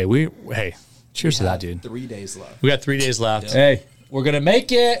 2021. Hey, cheers to that, dude. 3 days left. We got 3 days left. Yeah. Hey, we're gonna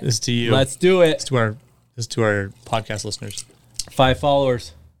make it. This is to you. Let's do it. This is to our podcast listeners. 5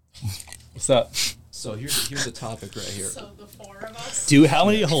 followers. What's up? So here's the topic right here. So the 4 of us. Dude, how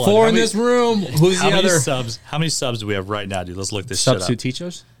many? Hold on. 4 in this room. Who's the other? Subs? How many subs do we have right now, dude? Let's look this shit up. Substitute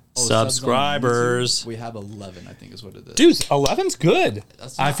teachers. Subscribers. We have 11, I think is what it is. Dude, 11's good.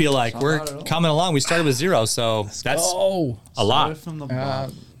 I feel like we're coming along. We started with 0, so that's a lot. From the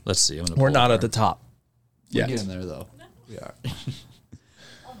bottom. Let's see. We're not at the top. We're getting there though. We are.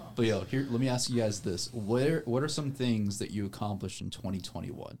 But here, let me ask you guys this: what are some things that you accomplished in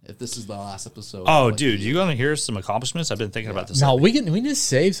 2021? If this is the last episode. Oh, dude, you want to hear some accomplishments? I've been thinking about this. No, we need to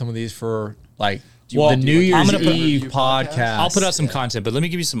save some of these for like the wanna New do, like, Year's I'm gonna put Eve review podcast. I'll put out some content, but let me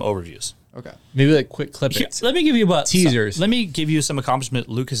give you some overviews. Okay. maybe like quick clip Here, it. let me give you about Teasers. let me give you some accomplishment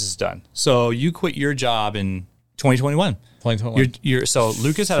Lucas has done. So you quit your job in 2021. 2021. So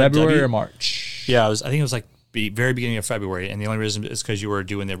Lucas had February a or March. Yeah, I think it was like very beginning of February, and the only reason is because you were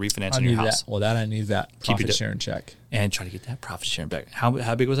doing the refinance I in need your house that. Well, I need that Keep profit it- sharing check. and try to get that profit sharing back.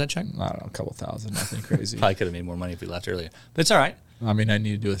 How big was that check? I don't know, a couple thousand, nothing crazy. Probably could have made more money if we left earlier, but it's all right. I mean, I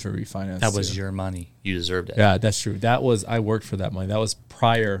need to do it for refinance. That was too. your money. You deserved it. Yeah, that's true. I worked for that money. That was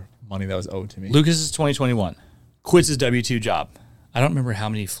prior money that was owed to me. Lucas is 2021. Quits his W-2 job. I don't remember how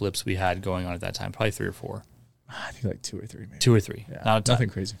many flips we had going on at that time. Probably 3 or 4. I think like 2 or 3, maybe. 2 or 3. Yeah, Not a ton. nothing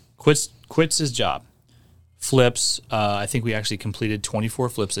crazy. Quits his job. Flips. I think we actually completed 24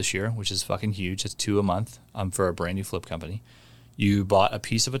 flips this year, which is fucking huge. It's 2 a month for a brand new flip company. You bought a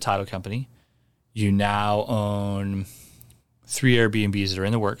piece of a title company. You now own 3 Airbnbs that are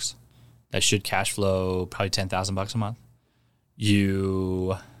in the works that should cash flow probably $10,000 a month.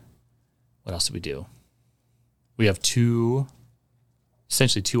 What else did we do? We have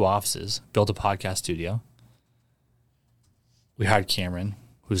essentially two offices, built a podcast studio. We hired Cameron,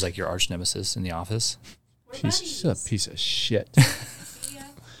 who's like your arch nemesis in the office. She's a piece of shit.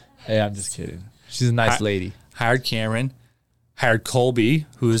 Hey, I'm just kidding. She's a nice lady. Hired Cameron. Hired Colby,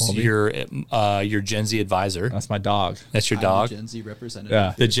 who's your Gen Z advisor. That's my dog. That's your I'm dog. the Gen Z representative.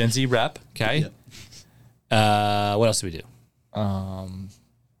 Yeah. The Gen Z rep. Okay. Yep. What else did we do?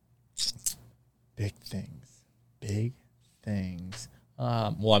 Big things.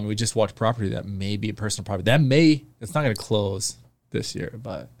 Well, I mean, we just watched property that may be a personal property. It's not going to close this year,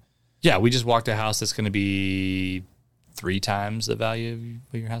 but Yeah, we just walked a house that's going to be 3 times the value of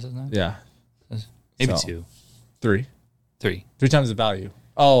what your house is now. yeah, Maybe So- 2, 3 3. times the value.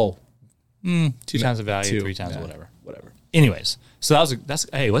 Oh, 2 times the value, 2. 3 times Yeah. whatever. Whatever. Anyways, so that's that's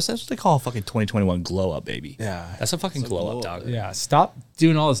what they call a fucking 2021 glow up, baby. Yeah. That's a fucking glow glow up, up, dog. Yeah, stop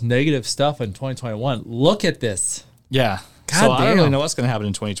doing all this negative stuff in 2021. Look at this. Yeah. God So I don't really damn. know what's going to happen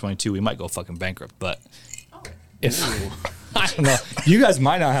in 2022. We might go fucking bankrupt, but if I don't know, you guys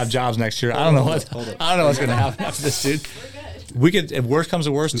might not have jobs next year. I don't know what's going to happen after this, dude. We could, if worst comes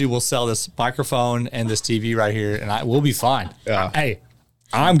to worst, dude, we'll sell this microphone and this TV right here, and we'll be fine. Yeah. Hey,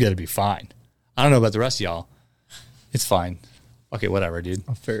 I'm gonna be fine. I don't know about the rest of y'all. It's fine. Okay, whatever, dude.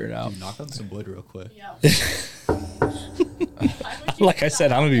 I'll figure it out. Knock on some wood real quick. Like I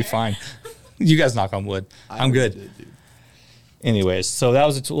said, I'm gonna be fine. You guys knock on wood. I'm already good. did, dude. Anyways, so that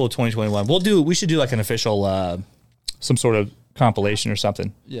was a little 2021. We should do like an official, some sort of compilation or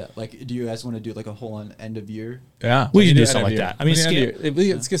something. Yeah, like, do you guys want to do like a whole on end of year? Yeah, We can do end something of like year. that. I mean, We can end of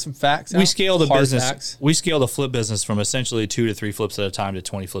year. Let's get some facts. We out. scale the Hard business. facts. We scale the flip business from essentially 2 to 3 flips at a time to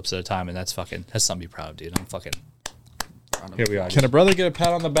 20 flips at a time, and that's something to be proud of, dude. I'm fucking. Here we are. Can a brother get a pat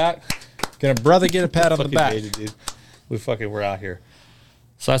on the back? Can a brother get a pat on the Fucking back? made it, dude. We're out here.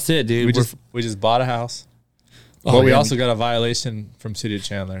 So that's it, dude. We just bought a house. Oh, But we yeah, also got a violation from City of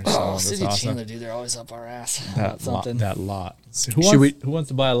Chandler. So that's awesome. dude, they're always up our ass. That lot. So Should who wants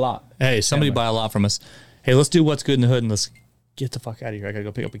to buy a lot? Hey, somebody Chandler. buy a lot from us. Hey, let's do what's good in the hood and let's get the fuck out of here. I gotta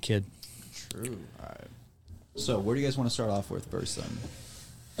go pick up a kid. True. All right. So, where do you guys want to start off with first?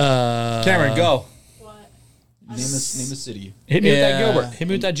 Then Cameron, go. name a city. Hit me with that Yeah. Gilbert. Hit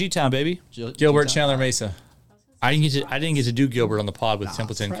me with that G-Town, baby. Gilbert, Chandler, Mesa. I didn't get to do Gilbert on the pod with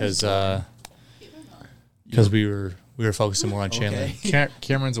Templeton because we were focusing more on Chandler. Okay.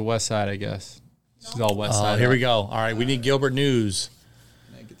 Cameron's a West Side, I guess. She's all West Oh, Side. here we go. All right, we need Gilbert news.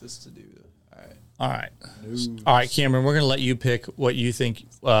 Can I get this to do? All right. All right. All right, Cameron, we're going to let you pick what you think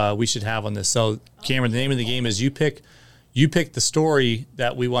we should have on this. So, Cameron, the name of the game is you pick the story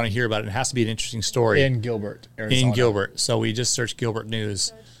that we want to hear about. It has to be an interesting story In Gilbert, Arizona. in Gilbert. So we just searched Gilbert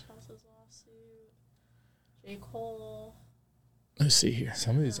news. Chelsea's lawsuit, J. Cole, Let's see here.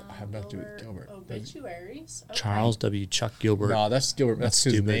 Some of these have nothing to do with Gilbert. obituaries. Okay. Charles W. Chuck Gilbert. No, that's Gilbert. That's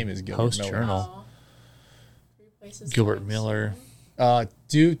his stupid. name is Gilbert Post Miller. Journal. Oh. 3 places Gilbert to Miller.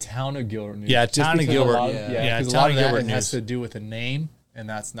 Do Town of Gilbert news. Yeah, Just Town of because a Gilbert. lot of- Yeah. Yeah, Yeah, because a Town lot of of that Gilbert has news. to do with a name, and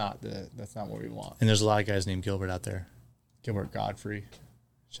that's not what we want. And there's a lot of guys named Gilbert out there. Gilbert Godfrey,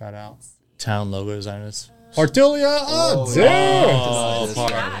 shout out. Town logo designers. Portilia, Oh, damn! Oh,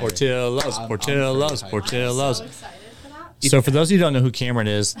 Yeah. Portillo's, I'm Portillo's, very hyped. Portillo's. So excited for that. So for those of you who don't know who Cameron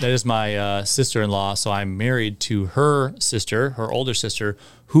is, that is my sister-in-law. So I'm married to her sister, her older sister,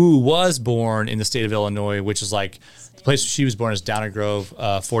 who was born in the state of Illinois, which is like the place she was born is Downers Grove,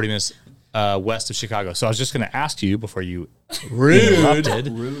 40 minutes west of Chicago. So I was just going to ask you before you interrupted.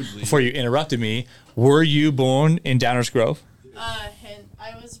 Rudely. Before you interrupted me, were you born in Downers Grove?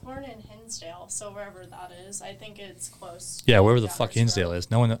 I was born in Hinsdale, so wherever that is, I think it's close. Yeah, to wherever the Downers fuck Grove. Hinsdale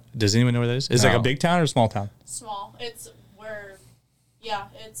is. No one does. Anyone know where that is? Is it like a No. big town or a small town? Small. It's where, yeah,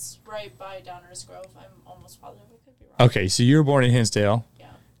 it's right by Downers Grove. I'm almost positive. I could be wrong. Okay, so you were born in Hinsdale. Yeah,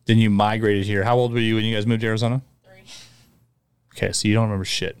 Then you migrated here. How old were you when you guys moved to Arizona? 3. Okay, so you don't remember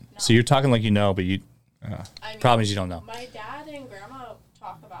shit. No. So you're talking like you know, but you I mean, problem is you don't know. My dad and grandma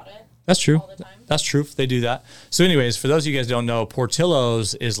talk about it. That's true. All the time. That's true. They do that. So, anyways, for those of you guys who don't know,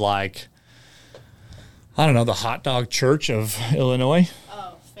 Portillo's is like, I don't know, the hot dog church of Illinois.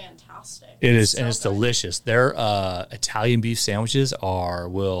 Oh, fantastic. It is, So and it's good. delicious. Their Italian beef sandwiches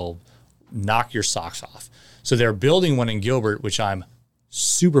will knock your socks off. So they're building one in Gilbert, which I'm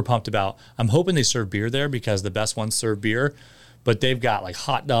super pumped about. I'm hoping they serve beer there because the best ones serve beer. But they've got like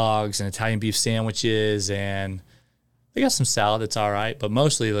hot dogs and Italian beef sandwiches, and they got some salad that's all right. But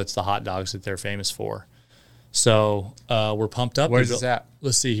mostly it's the hot dogs that they're famous for. So we're pumped up. Where's this at?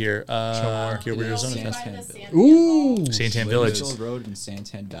 Let's see here. Gilbert, It'll Arizona. be by Santan the Village. Santan Ooh. Hall. Santan Village. Litchfield Road in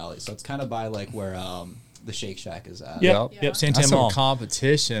Santan Valley. So it's kind of by like where the Shake Shack is at. Yep, Yep. yep, Santan That's some Mall.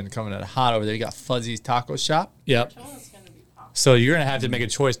 competition coming out hot over there. You got Fuzzy's Taco Shop. Yep. Portillo's gonna be popping. So you're going to have to make a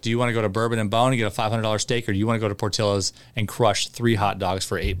choice. Do you want to go to Bourbon and Bone and get a $500 steak, or do you want to go to Portillo's and crush 3 hot dogs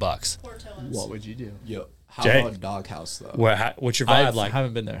for $8? Portillo's. What would you do? Yo, how Jay. about Doghouse though? What's your vibe I like?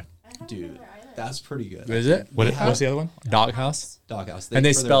 haven't been there. I haven't Dude, been there either. that's pretty good. Is it? What's the other one? Doghouse? Doghouse. And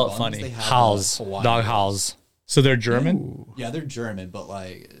they for their spell it buns, funny. they have, Howls. Hawaiian Dog buns. howls. So they're German? Yeah, they're German, but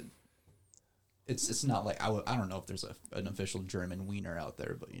like, it's not like I don't know if there's an official German wiener out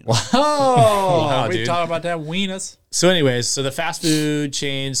there, but you know. Oh, Wow, we dude. talking about that wieners. So anyways, so the fast food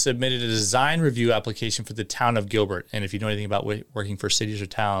chain submitted a design review application for the town of Gilbert. And if you know anything about working for cities or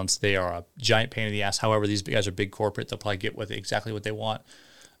towns, they are a giant pain in the ass. However, these guys are big corporate. They'll probably get exactly what they want.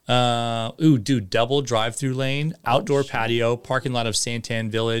 Dude, double drive-through lane, outdoor patio, parking lot of Santan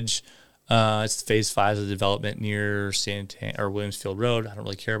Village. It's phase 5 of the development near Santan or Williamsfield Road. I don't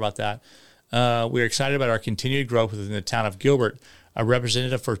really care about that. We're excited about our continued growth within the town of Gilbert. A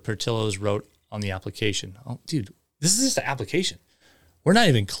representative for Portillo's wrote on the application. Oh, dude, this is just an application. We're not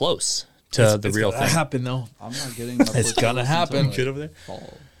even close to the real thing. Happen though. I'm not getting. It's gonna happen. Good over there.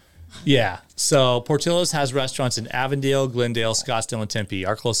 Fall. Yeah. So Portillo's has restaurants in Avondale, Glendale, Scottsdale, and Tempe.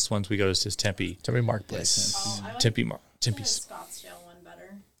 Our closest ones we go to is Tempe. Tempe Marketplace. Oh, I like Tempe. the Tempe's. Scottsdale one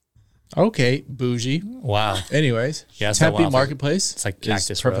better. Okay, bougie. Wow. Anyways, Yeah, it's that Tempe one. Marketplace. It's like is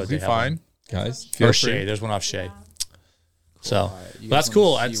Cactus Road. perfectly They have one. fine, guys. Or Feel Shea. free. There's one off Shea. Yeah. So All right, you that's guys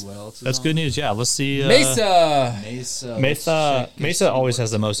cool. wanna see what else is That's on? good news. Yeah. Let's see. Mesa. Mesa. Mesa- let's check and Mesa see always what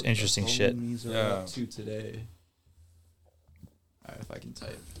has the most the interesting shit. homies are Yeah. up to today. All right, if I can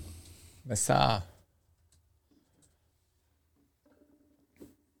type. Mesa.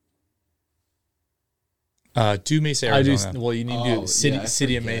 Do Mesa, I do. Arizona. Well, you need to do Oh, city, yeah, I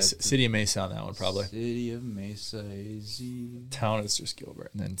city of forget. Mesa, city of Mesa on that one probably. City of Mesa AZ. Town is just Gilbert,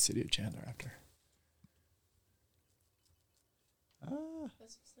 and then city of Chandler after.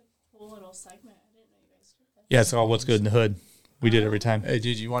 This is a cool little segment. I didn't know you guys did that. Yeah, it's all what's good in the hood. We did every time. Hey,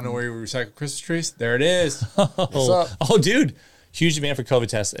 dude, you want to know where you recycle Christmas trees? There it is. Oh, up? dude, huge demand for COVID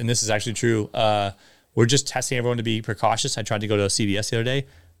tests, and this is actually true. We're just testing everyone to be precautious. I tried to go to a CVS the other day,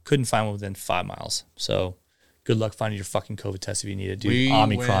 couldn't find one within 5 miles. So, good luck finding your fucking COVID test if you need it, dude. We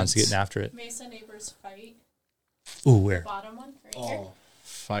Omicron's went- getting after it. Mesa neighbors fight. Ooh, where? Bottom one right here. Oh,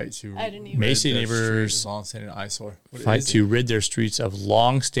 Fight to I didn't even. Macy rid their neighbors streets of long-standing eyesore. What fight is it? to rid their streets of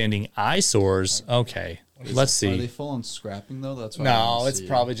long-standing eyesores. Okay, let's are they see. full on scrapping though? That's what I No, wanna it's see.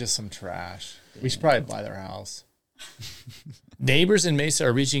 probably just some trash. We should probably buy their house. Neighbors in Mesa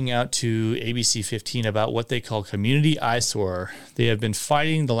are reaching out to ABC 15 about what they call community eyesore. They have been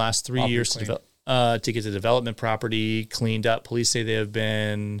fighting the last 3 Property years to, to get the development property cleaned up. Police say they have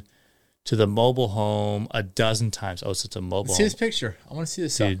been to the mobile home a dozen times. Oh, so it's a mobile See home. this picture. I want to see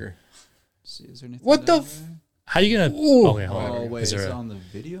this Dude. sucker. See, is there anything What the down f- there? How are you gonna? Ooh. Okay, hold on. Oh wait, Is is there it a- on the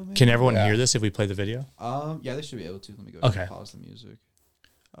video? Maybe? Can everyone Yeah. hear this if we play the video? Yeah, they should be able to. Let me go. Okay. Ahead and pause the music.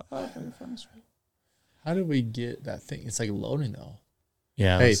 If I can find this. How did we get that thing? It's like loading though.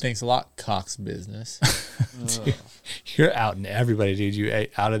 Yeah. Hey, let's- thanks a lot, Cox Business. You're outing everybody, dude. You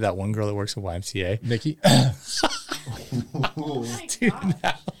outed that one girl that works at YMCA. Nikki. Oh my Dude, god.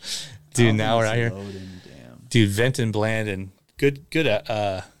 now, dude, now we're out here. Loading, damn. Dude, vent and bland and good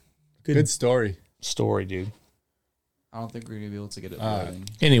Good story. story, dude. I don't think we're gonna be able to get it Alright. loading.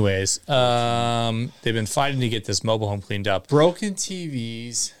 Anyways, they've been fighting to get this mobile home cleaned up. Broken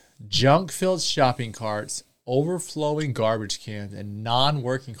TVs, junk-filled shopping carts, overflowing garbage cans, and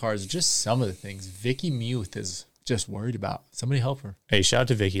non-working cars are just some of the things. Vicky Muth is just worried about. Somebody help her. Hey, shout out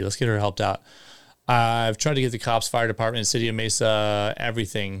to Vicky. Let's get her helped out. I've tried to get the cops, fire department, City of Mesa,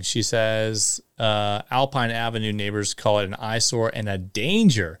 everything. She says Alpine Avenue neighbors call it an eyesore and a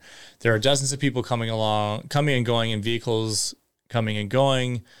danger. There are dozens of people coming and going in vehicles, coming and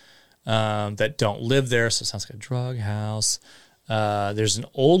going that don't live there. So it sounds like a drug house. There's an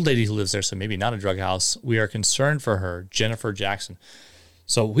old lady who lives there, so maybe not a drug house. We are concerned for her, Jennifer Jackson.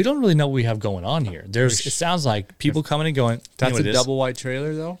 So we don't really know what we have going on here. It sounds like people coming and going. That's a double wide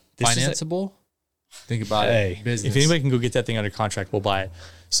trailer, though. Financeable. Think about it. Business. If anybody can go get that thing under contract, we'll buy it.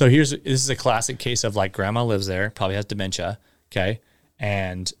 So this is a classic case of like grandma lives there, probably has dementia, okay,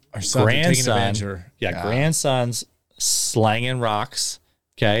 and grandson's slanging rocks,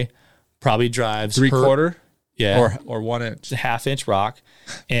 okay, probably drives 3/4, yeah, or 1 inch, 1/2 inch rock,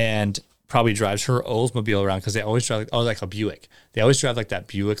 and probably drives her Oldsmobile around because they always drive like a Buick. They always drive like that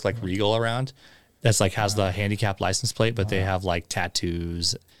Buick like Regal around. That's like has the handicap license plate, but they have like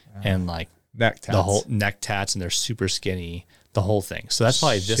tattoos and like. Neck tats. The whole neck tats, and they're super skinny, the whole thing. So that's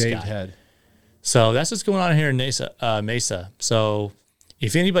probably this Shaved guy. Head. So that's what's going on here in Mesa. So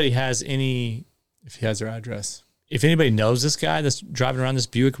if anybody has if he has their address, if anybody knows this guy that's driving around this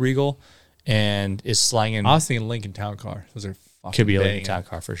Buick Regal and is slanging, I was thinking Lincoln Town Car. Those are fucking could be a banging. Lincoln Town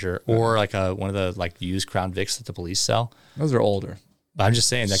Car for sure, or like one of the like used Crown Vics that the police sell. Those are older. But I'm just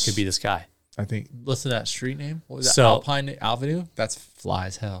saying that could be this guy. I think. Listen to that street name. What was that? So, Alpine Avenue. That's fly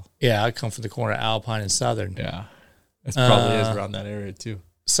as hell. Yeah, I come from the corner of Alpine and Southern. Yeah, it probably is around that area too.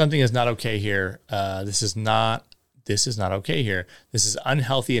 Something is not okay here. This is not okay here. This is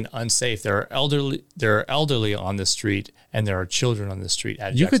unhealthy and unsafe. There are elderly on the street, and there are children on the street.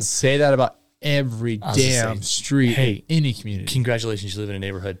 You could say that about every damn street in any community. Congratulations, you live in a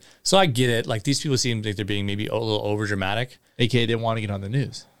neighborhood. So I get it. Like these people seem like they're being maybe a little over dramatic. AKA they want to get on the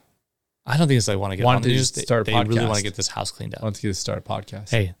news. I don't think it's like want to get on the news. They really want to get this house cleaned up. Want to start a podcast.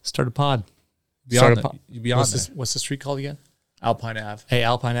 Hey, start a pod. What's the street called again? Alpine Ave. Hey,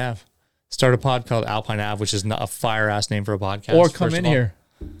 Alpine Ave. Start a pod called Alpine Ave, which is not a fire-ass name for a podcast. Or come in here.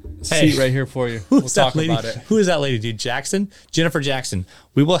 Seat right here for you. We'll talk about it. Who is that lady, dude? Jackson? Jennifer Jackson.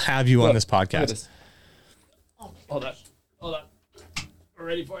 We will have you on this podcast. Hold on. We're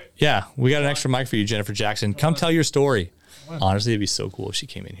ready for it. Yeah, we got an extra mic for you, Jennifer Jackson. Come tell your story. Honestly, it'd be so cool if she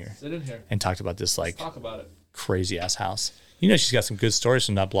came in here. Sit in here. And talked about this like talk about it. Crazy ass house. You know she's got some good stories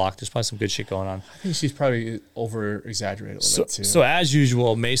from that block. There's probably some good shit going on. I think she's probably over exaggerated a little bit too. So as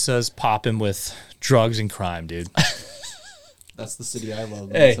usual, Mesa's popping with drugs and crime, dude. That's the city I love.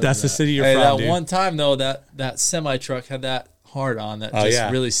 Hey, that's the city you're from, dude. One time though, that semi truck had that hard on that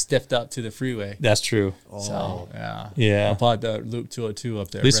really stiffed up to the freeway. That's true. So yeah. I'll probably the Loop 202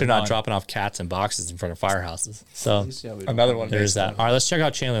 up there. At least they're not dropping off cats and boxes in front of firehouses. So another one. There's that. All right, let's check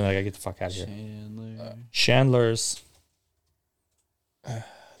out Chandler. I gotta get the fuck out of here. Chandler's. Let's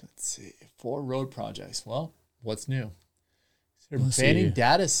see. 4 road projects. Well, what's new? They're banning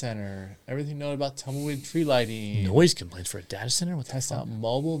data center. Everything known about tumbleweed tree lighting. Noise complaints for a data center? What the Test out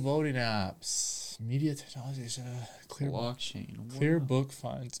mobile voting apps. Media technologies. Clear blockchain. Clear book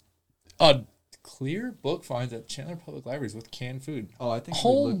finds. Clear book finds at Chandler Public Libraries with canned food. Oh, I think.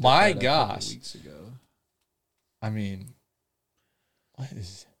 Oh my gosh! Weeks ago. I mean, what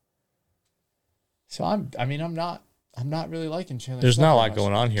is? So I'm not really liking Chandler. There's not a lot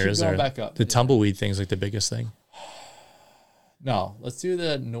going on here, is there? Back up. The tumbleweed thing's like the biggest thing. No, let's do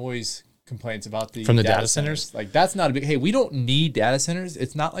the noise complaints about the from the data centers. Like that's not a big. Hey, we don't need data centers.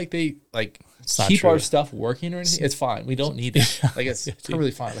 It's not like they keep our stuff working or anything. It's fine. We don't need it. Like it's totally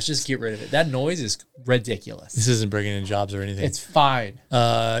fine. Let's just get rid of it. That noise is ridiculous. This isn't bringing in jobs or anything. It's fine.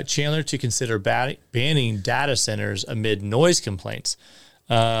 Chandler to consider banning data centers amid noise complaints.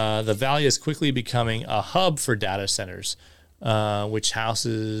 The Valley is quickly becoming a hub for data centers, which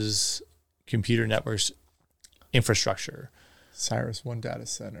houses computer networks infrastructure. Cyrus One data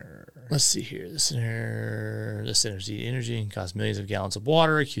center. Let's see here. The centers eat energy and cost millions of gallons of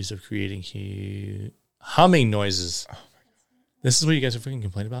water, accused of creating humming noises. Oh my God. This is what you guys are freaking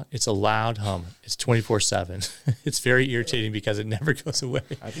complaining about? It's a loud hum. It's 24/7. It's very irritating because it never goes away.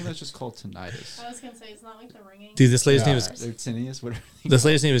 I think that's just called tinnitus. I was going to say, it's not like the ringing. Dude, this lady's name is... They're tinnitus? Whatever. This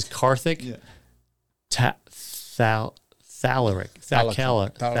lady's name is Karthik. Yeah. Thalikar.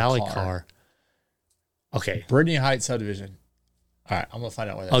 Okay. Brittany Heights subdivision. All right, I'm going to find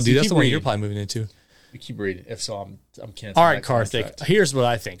out where that is. Oh, dude, that's the one you're probably moving into. You keep reading. If so, I'm canceling. All right, Karthik. Here's what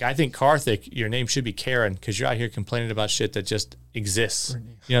I think. I think Karthik, your name should be Karen because you're out here complaining about shit that just exists.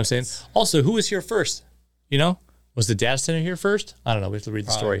 Brittany. You know what I'm saying? Also, who was here first? You know? Was the data center here first? I don't know. We have to read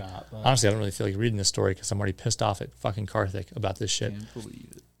the story. Not, Honestly, I don't really feel like reading this story because I'm already pissed off at fucking Karthik about this shit. Can't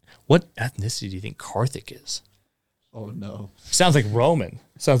believe it. What ethnicity do you think Karthik is? Oh no. Sounds like Roman.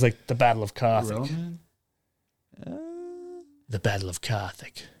 Sounds like the Battle of Carthage. Roman? The Battle of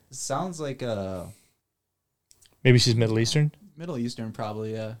Carthage. Sounds like Maybe she's Middle Eastern? Middle Eastern,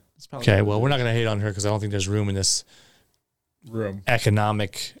 probably, yeah. It's probably Okay, well, we're not going to hate on her because I don't think there's room in this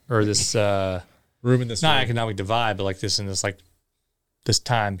economic or this room in this not room. economic divide, but like this in this like this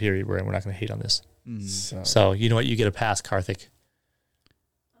time period we're in. We're not going to hate on this. So you know what? You get a pass, Karthik.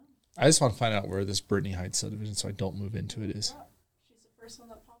 I just want to find out where this Brittany Heights subdivision, so I don't move into it, is. She's the first one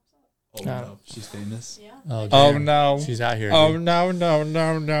that pops up. Oh no, she's famous. Yeah. Oh no, she's out here. Oh dude.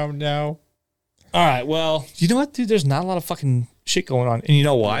 no. All right, well, you know what, dude? There's not a lot of fucking shit going on, and you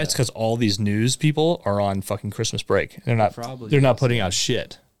know why? It's because all these news people are on fucking Christmas break. They're not putting out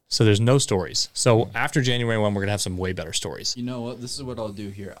shit, so there's no stories. So after January 1, we're gonna have some way better stories. You know what? This is what I'll do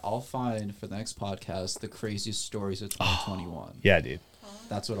here. I'll find for the next podcast the craziest stories of 2021. Yeah, dude.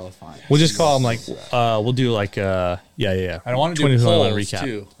 That's what I'll find. We'll just call them like we'll do like I want to do polls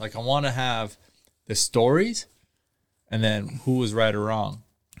too. Like I want to have the stories, and then who was right or wrong.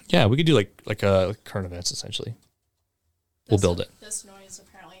 Yeah, we could do like current events essentially. We'll build it. This noise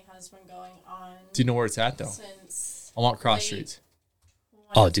apparently has been going on. Do you know where it's at though? Since I want cross streets.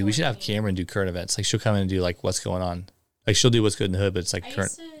 Oh, dude, we should have Cameron do current events. Like she'll come in and do like what's going on. Like she'll do what's good in the hood, but it's like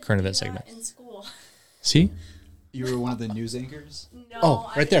current event segment. In school. See? You were one of the news anchors?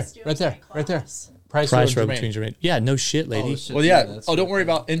 No, right there. Price road between Jermaine. Yeah, no shit, lady. Oh, shit, Well, yeah. that's Don't worry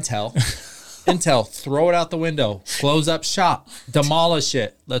about Intel. Intel, throw it out the window. Close up shop. Demolish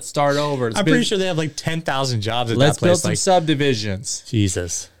it. Let's start over. I'm pretty sure they have like 10,000 jobs at Let's that place. build some like, subdivisions.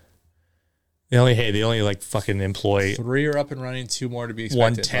 Jesus. They only like fucking employ 3 are up and running, 2 more to be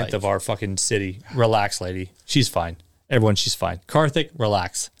expected. 1/10 of our fucking city. Relax, lady. She's fine. Everyone, she's fine. Karthik,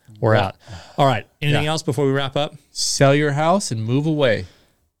 relax. We're out. All right. Anything else before we wrap up? Sell your house and move away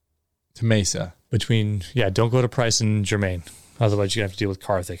to Mesa. Don't go to Price and Jermaine. Otherwise, you have to deal with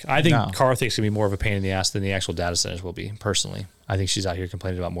Karthik. I think Karthik's going to be more of a pain in the ass than the actual data centers will be, personally. I think she's out here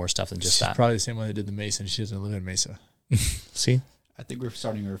complaining about more stuff than just She's that. probably the same way they did the Mesa, and she doesn't live in Mesa. See? I think we're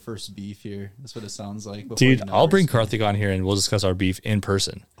starting our first beef here. That's what it sounds like. Dude, I'll bring Karthik on here and we'll discuss our beef in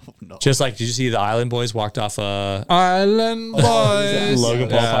person. Oh, no. Just like, did you see the Island Boys walked off Island Boys. Logan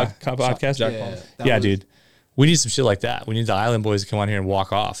Paul podcast? Yeah, dude. We need some shit like that. We need the Island Boys to come on here and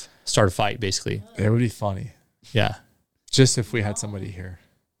walk off. Start a fight, basically. It would be funny. Yeah. Just if we had somebody here.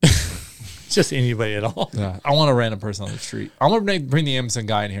 Just anybody at all. Yeah. I want a random person on the street. I'm going to bring the Amazon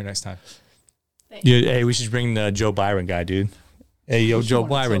guy in here next time. Dude, hey, we should bring the Joe Byron guy, dude. Hey, yo, Joe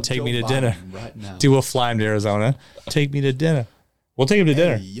Byron, take me to dinner. Right now. Dude, we'll fly him to Arizona. Take me to dinner. We'll take him to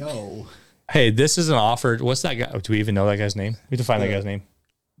dinner. Yo. Hey, this is an offer. What's that guy? Do we even know that guy's name? We have to find that guy's name.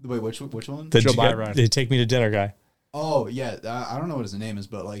 Wait, which one? The Joe Byron. The take me to dinner guy. Oh yeah, I don't know what his name is,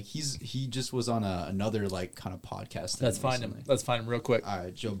 but like he just was on another like kind of podcast. Let's find him. Let's find him real quick. All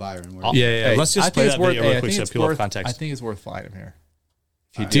right, Joe Byron. Yeah. Let's just play that video real quick so people have context. I think it's worth flying him here.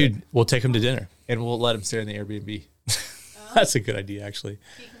 Dude, we'll take him to dinner. And we'll let him stay in the Airbnb. That's a good idea, actually.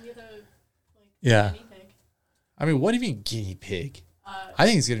 He can be the Yeah. guinea pig. I mean, what do you mean guinea pig? I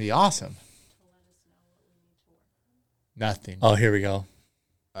think it's going to be awesome. Nothing. Oh, here we go.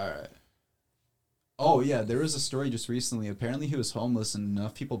 All right. Oh yeah, there was a story just recently. Apparently, he was homeless, and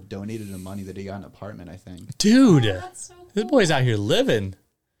enough people donated him money that he got an apartment. I think. Dude, That's so cool. this boy's out here living.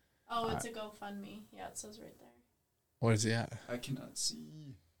 Oh, it's a GoFundMe. Yeah, it says right there. What is he at? I cannot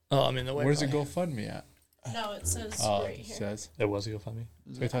see. Oh, I'm in the way. Where's the GoFundMe at? No, it says Oh, right it here. says. There was a GoFundMe.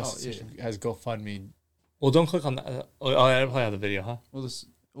 Has GoFundMe. Well, don't click on that. I didn't play out the video, huh?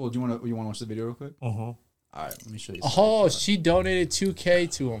 Well, do you want to watch the video real quick? Uh-huh. All right, let me show you. Oh, she donated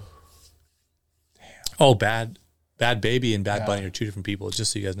 $2,000 to him. Oh, Bad Baby and Bad Bunny are two different people,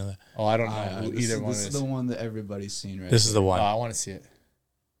 just so you guys know that. Oh, I don't know who either one This is the one that everybody's seen, right? This is the one. I want to see it.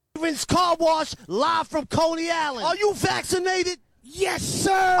 Car wash live from Coney Island. Are you vaccinated? Yes,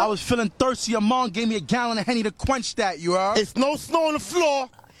 sir. I was feeling thirsty. Your mom gave me a gallon of Henny to quench that, you heard? It's no snow on the floor.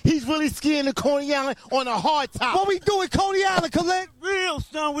 He's really skiing to Coney Island on a hard top. What we do at Coney Island, Colette? Real,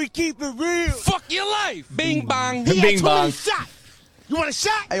 son. We keep it real. Fuck your life. Bing bong. He Bing had bong. shot. You want a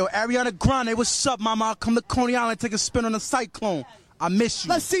shot? Hey, yo, Ariana Grande, what's up, mama? I'll come to Coney Island, take a spin on the cyclone. I miss you.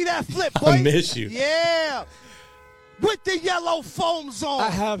 Let's see that flip, boy. I miss you. Yeah. With the yellow foams on. I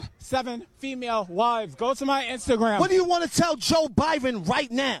have 7 female wives. Go to my Instagram. What do you want to tell Joe Biden right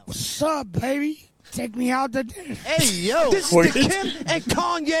now? What's up, baby? Take me out to dinner. Hey, yo. This is the Kim and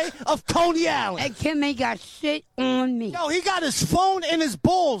Kanye of Coney Island. Hey, Kim ain't got shit on me. Yo, he got his phone and his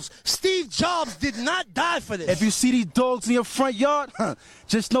balls. Steve Jobs did not die for this. If you see these dogs in your front yard,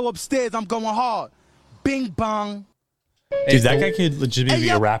 just know upstairs I'm going hard. Bing bong. Dude, that guy could legitimately be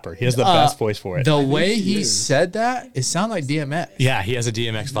a rapper. He has the best voice for it. The way he said that, it sounded like DMX. Yeah, he has a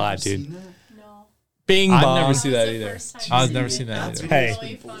DMX vibe, dude. No. Bing I've bong. never seen that That's the either. first time I've I've never seen seen it. that That's either. Hey.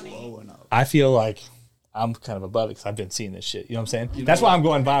 really funny. I feel like I'm kind of above it because I've been seeing this shit. You know what I'm saying? That's why I'm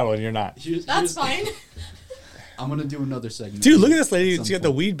going viral and you're not. That's fine. I'm gonna do another segment. Dude, look at this lady. Some She got the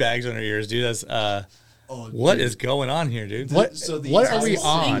point. weed bags on her ears, dude. That's what dude. is going on here, dude? What? So the What are we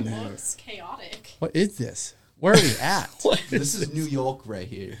entire on? thing Looks chaotic. What is this? Where are we at? This is New York right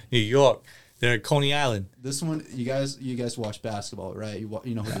here. New York. They're at Coney Island. This one, you guys watch basketball, right?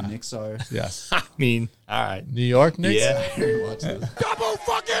 You know who the Knicks are. Yes. I mean, all right. New York Knicks? Yeah. Here, watch this. Double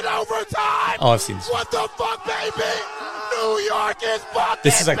fucking overtime! Oh, I've seen this. What the fuck, baby? New York is fucking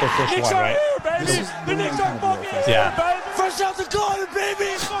This is like their first one, right? This is the Knicks are fucking. Yeah. Fresh out the garden,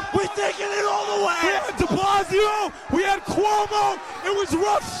 baby! We're taking it all the way! We had de Blasio! We had Cuomo! It was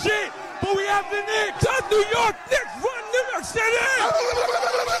rough shit! But we have the Knicks! That's New York! Knicks run New York City!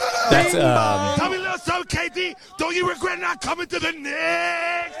 That's Tell me a little something, KD. Don't you regret not coming to the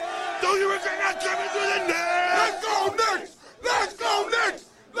Knicks? Don't you regret not coming to the Knicks? Let's go Knicks! Let's go Knicks!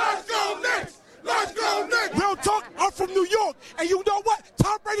 Let's go Knicks! Let's go Knicks! Real talk, I'm from New York, and you know what?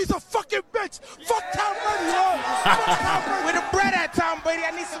 Tom Brady's a fucking bitch. Fuck Tom Brady, yo. Fuck Tom Brady. Where the bread at, Tom Brady?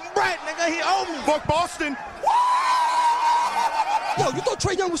 I need some bread, nigga. He owe me. Fuck Boston. Yo, you thought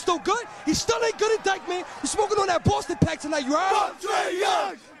Trae Young was still good? He still ain't good at Dyke, man. You smoking on that Boston pack tonight, you heard? Fuck Trae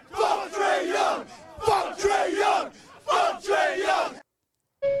Young! Fuck Trae Young! Fuck Trae Young! Fuck Trae Young!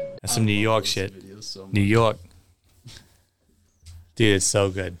 That's some New York shit. So New York. Dude, it's so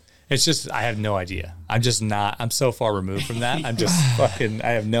good. It's just, I have no idea. I'm so far removed from that. I'm just fucking,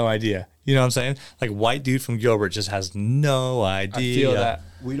 I have no idea. You know what I'm saying? Like, white dude from Gilbert just has no idea. I feel that.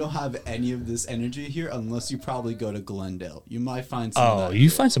 we don't have any of this energy here unless you probably go to Glendale. You might find some. Oh, you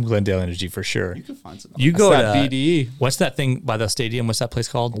find some Glendale energy for sure. You can find some. You go That's to that BDE. What's that thing by the stadium? What's that place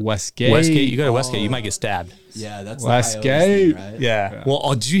called? Westgate. Westgate. You go to Westgate, you might get stabbed. Yeah, that's Westgate. the Coyotes thing, right? Yeah.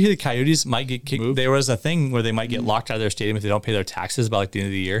 Well, did you hear the Coyotes might get kicked? There was a thing where they might get locked out of their stadium if they don't pay their taxes by like the end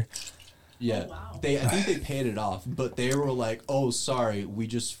of the year. Yeah. Oh, wow. I think they paid it off, but they were like, "Oh, sorry, we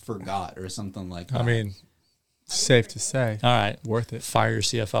just forgot," or something like that. I mean, safe to say. All right. Worth it. Fire your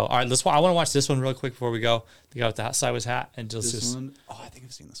CFO. All right, I want to watch this one real quick before we go. The guy with the sideways hat and just this one, I think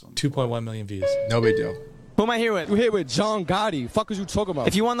I've seen this one. 2.1 million views. No big deal. Who am I here with? You here with John Gotti. Fuck is you talking about?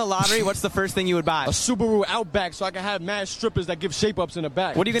 If you won the lottery, what's the first thing you would buy? A Subaru Outback so I can have mad strippers that give shape-ups in the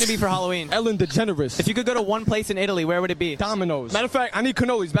back. What are you going to be for Halloween? Ellen DeGeneres. If you could go to one place in Italy, where would it be? Domino's. Matter of fact, I need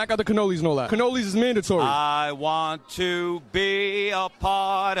cannolis. Back out the cannolis and all that. Cannolis is mandatory. I want to be a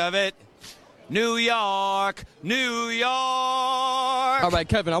part of it. New York, New York. All right,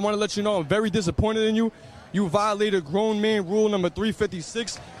 Kevin, I want to let you know I'm very disappointed in you. You violated grown man rule number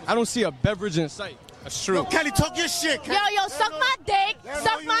 356. I don't see a beverage in sight. That's true. Kelly, talk your shit, Kelly. Yo, suck my dick.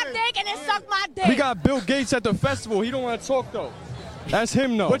 Suck my dick and then suck my dick. We got Bill Gates at the festival. He don't want to talk, though. That's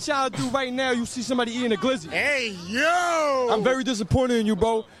him, though. What y'all do right now, you see somebody eating a glizzy. Hey, yo! I'm very disappointed in you,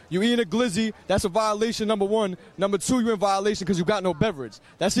 bro. You eating a glizzy. That's a violation, number one. Number two, you in violation because you got no beverage.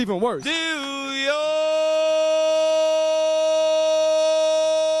 That's even worse. New York.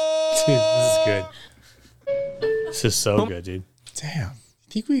 Dude, this is good. This is so good, dude. Damn.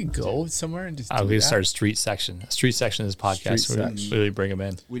 Think we could go somewhere and just do We that? start a street section. A street section of this podcast. Street We're section. really bring them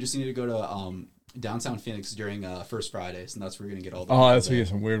in. We just need to go to downtown Phoenix during First Fridays, and that's where we're gonna get all the. Oh, that's where we get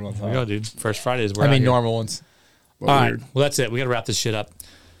some weird ones. There we go, dude. First Friday is I mean, normal. normal ones. All right. Well, that's it. We got to wrap this shit up.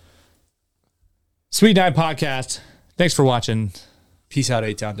 Sweet Night Podcast. Thanks for watching. Peace out,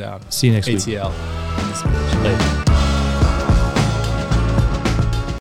 8 Town Down. See you next week. ATL. Later.